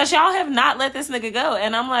because y'all have not let this nigga go.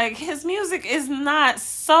 And I'm like, his music is not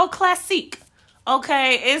so classique.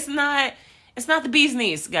 Okay? It's not the bee's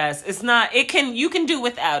knees, guys. You can do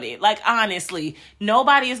without it. Like, honestly,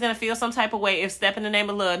 nobody is going to feel some type of way if Step in the Name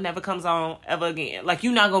of Love never comes on ever again. Like,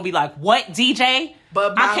 you're not going to be like, what, DJ?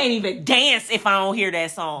 I can't even dance if I don't hear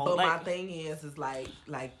that song. But like, my thing is like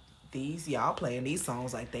these y'all playing these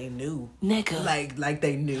songs like they knew, nigga, like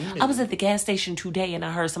they knew. I was at the gas station today and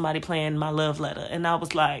I heard somebody playing My Love Letter and I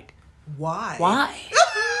was like, why?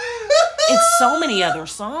 It's so many other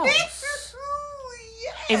songs. Yes.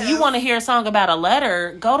 If you want to hear a song about a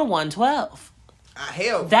letter, go to 112.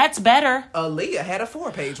 Hell, that's better. Aaliyah had a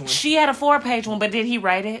 4-page one. She had a 4-page one, but did he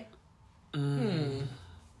write it?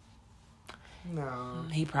 No.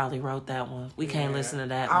 He probably wrote that one. We can't listen to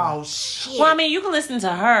that one. Oh, shit. Well, I mean, you can listen to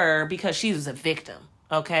her because she was a victim,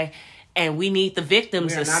 okay? And we need the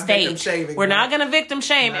victim's estate. We're not going to victim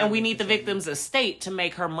shame, and we need the victim's estate to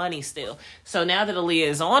make her money still. So now that Aaliyah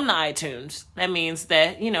is on the iTunes, that means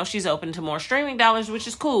that, you know, she's open to more streaming dollars, which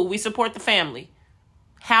is cool. We support the family.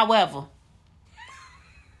 However,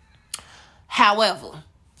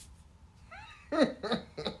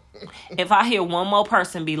 if I hear one more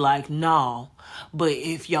person be like, no, but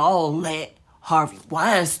if y'all let Harvey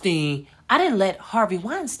Weinstein, I didn't let Harvey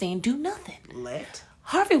Weinstein do nothing.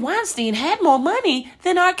 Harvey Weinstein had more money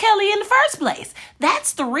than R. Kelly in the first place.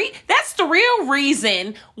 That's the real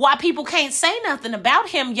reason why people can't say nothing about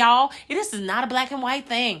him, y'all. This is not a black and white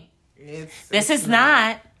thing. This is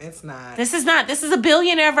not. This is a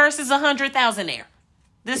billionaire versus a 100,000aire.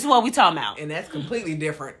 This is what we talking about. And that's completely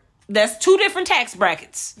different. That's two different tax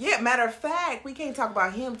brackets. Yeah, matter of fact, we can't talk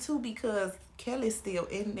about him too because Kelly's still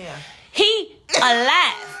in there. He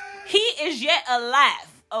alive. He is yet alive.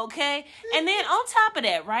 Okay? And then on top of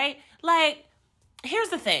that, right? Like, here's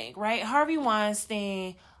the thing, right? Harvey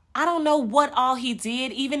Weinstein, I don't know what all he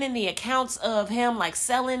did, even in the accounts of him, like,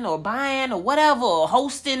 selling or buying or whatever, or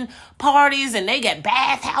hosting parties, and they got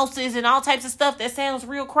bathhouses and all types of stuff that sounds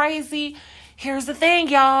real crazy. Here's the thing,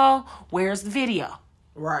 y'all. Where's the video?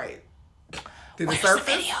 Right. Did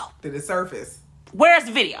it surface? Where's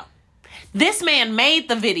the video? This man made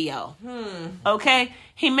the video. Okay?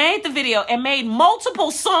 He made the video and made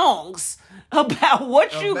multiple songs about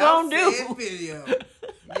what you gonna do. Video.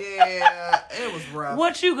 Yeah, it was rough.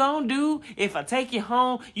 What you gonna do if I take you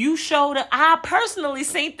home? You showed up. I personally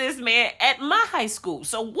seen this man at my high school.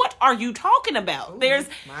 So what are you talking about? We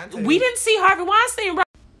didn't see Harvey Weinstein, bro.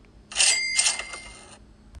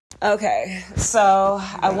 Okay, so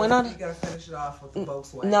I went on. You gotta finish it off with the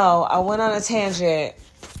Volkswagen. No, I went on a tangent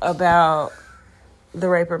about the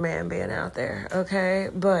raper man being out there. Okay,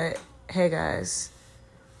 but hey guys,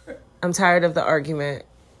 I'm tired of the argument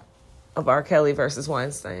of R. Kelly versus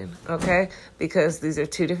Weinstein. Okay, because these are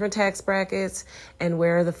two different tax brackets, and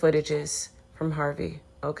where are the footages from Harvey?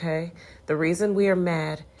 Okay, the reason we are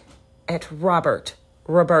mad at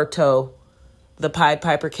Roberto, the Pied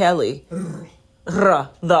Piper Kelly.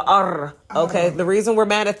 Okay, the reason we're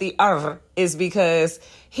mad at the is because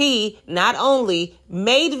he not only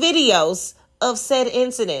made videos of said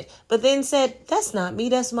incident, but then said, that's not me,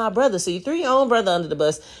 that's my brother. So you threw your own brother under the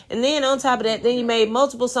bus. And then on top of that, then you made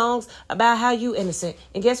multiple songs about how you innocent.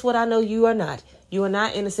 And guess what? I know you are not. You are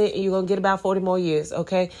not innocent, and you're going to get about 40 more years,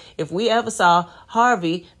 okay? If we ever saw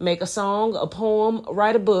Harvey make a song, a poem,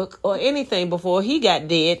 write a book, or anything before he got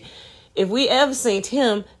dead, if we ever seen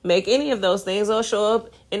him make any of those things or show up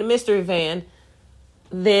in a mystery van,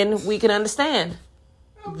 then we can understand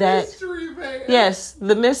that. Mystery van. Yes,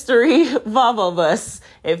 the mystery Volvo bus.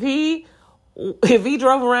 If he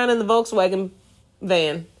drove around in the Volkswagen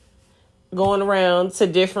van, going around to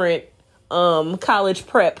different college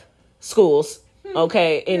prep schools,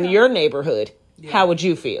 okay, in your neighborhood, how would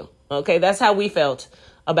you feel? Okay, that's how we felt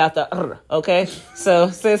about the okay. So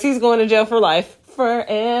since he's going to jail for life,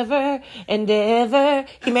 forever and ever,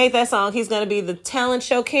 he made that song. He's going to be the talent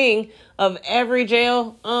show king of every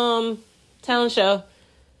jail talent show.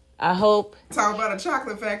 I hope. Talk about a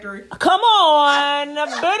chocolate factory. Come on. All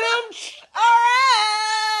right.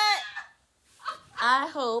 I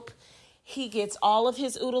hope he gets all of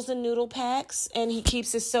his oodles and noodle packs and he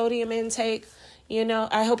keeps his sodium intake. You know,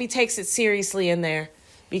 I hope he takes it seriously in there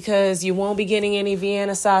because you won't be getting any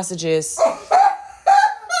Vienna sausages.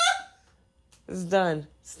 It's done.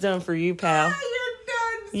 It's done for you, pal.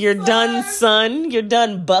 You're done, son. You're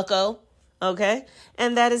done, bucko. Okay?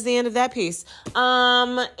 And that is the end of that piece.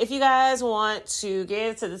 If you guys want to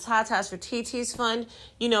get to the Tatas for TT's fund,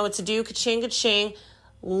 you know what to do. Ka-ching, ka-ching.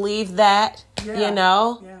 Leave that, you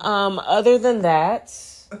know. Yeah. Other than that...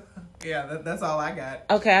 Yeah, that's all I got.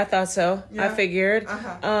 Okay, I thought so. Yeah. I figured.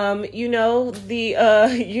 Uh-huh. You know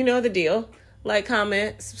the deal. Like,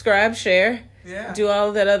 comment, subscribe, share. Yeah. Do all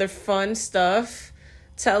of that other fun stuff.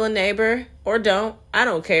 Tell a neighbor or don't. I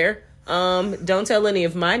don't care. Don't tell any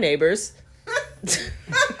of my neighbors.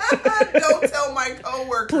 Don't tell my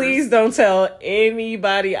coworkers. Please don't tell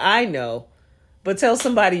anybody I know. But tell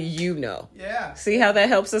somebody you know. Yeah. See how that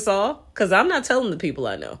helps us all? Because I'm not telling the people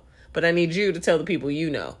I know. But I need you to tell the people you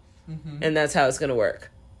know. Mm-hmm. And that's how it's going to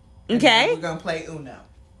work. Okay? And we're going to play Uno.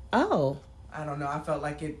 Oh. I don't know. I felt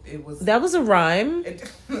like it was... That was a rhyme.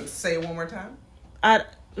 Say it one more time.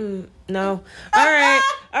 No. All right.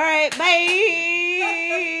 All right.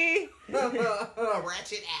 Bye.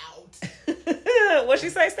 Ratchet out. What she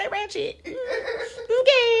say? Stay ratchet.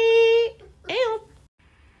 Okay. Ew.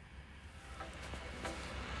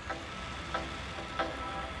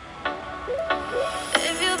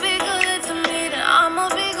 If you be good to me, then I'ma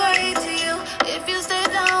be great to you. If you stay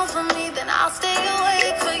down for me, then I'll stay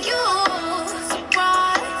awake for you.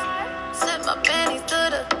 Surprise, set my panties to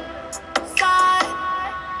the side.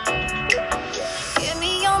 Give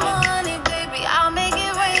me your money, baby, I'll make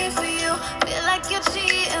it rain for you. Feel like you're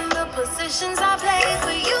cheating the positions I play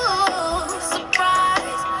for you.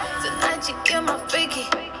 Surprise, tonight you get my freaky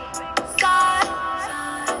side.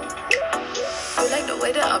 You like the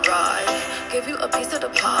way that I ride, give you a piece of the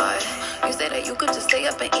pie. You say that you could just stay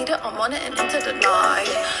up and eat it on morning and into the night.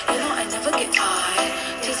 You know I never get tired,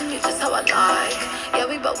 teasing you just how I like. Yeah,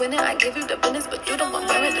 we both winning, I give you the business, but you the one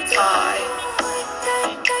wearing the tie.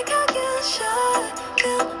 Like how you should,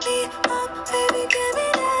 fill me up, baby, give me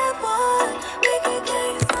that one. Make it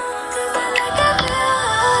taste fun, 'cause I like that feel.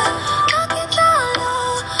 I can tell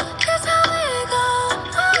just how it goes.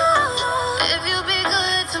 If you be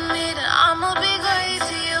good to me, then I'ma be great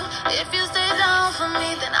to you. If you stay down for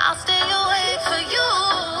me, then I'll stay awake for you.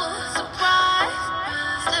 Surprise,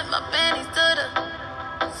 slip my panties to the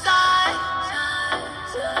side.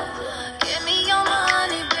 Give me your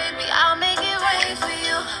money, baby, I'll make it rain for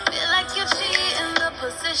you. Feel like you're cheating the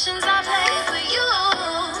positions I play for you.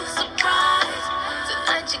 Surprise,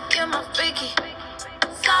 tonight you get my freaky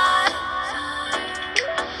side.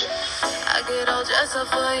 I get all dressed up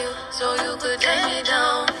for you, so you could take me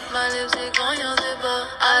down. My lipstick on your zipper,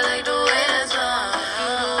 I like the way that sounds. You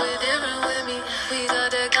do it different with me, we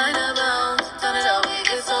got that kind of bounce. Turn it up, we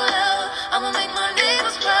get so loud, I'ma make my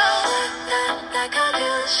neighbors proud. Like how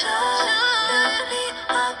you should, lift me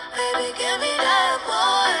up, baby, give me that one.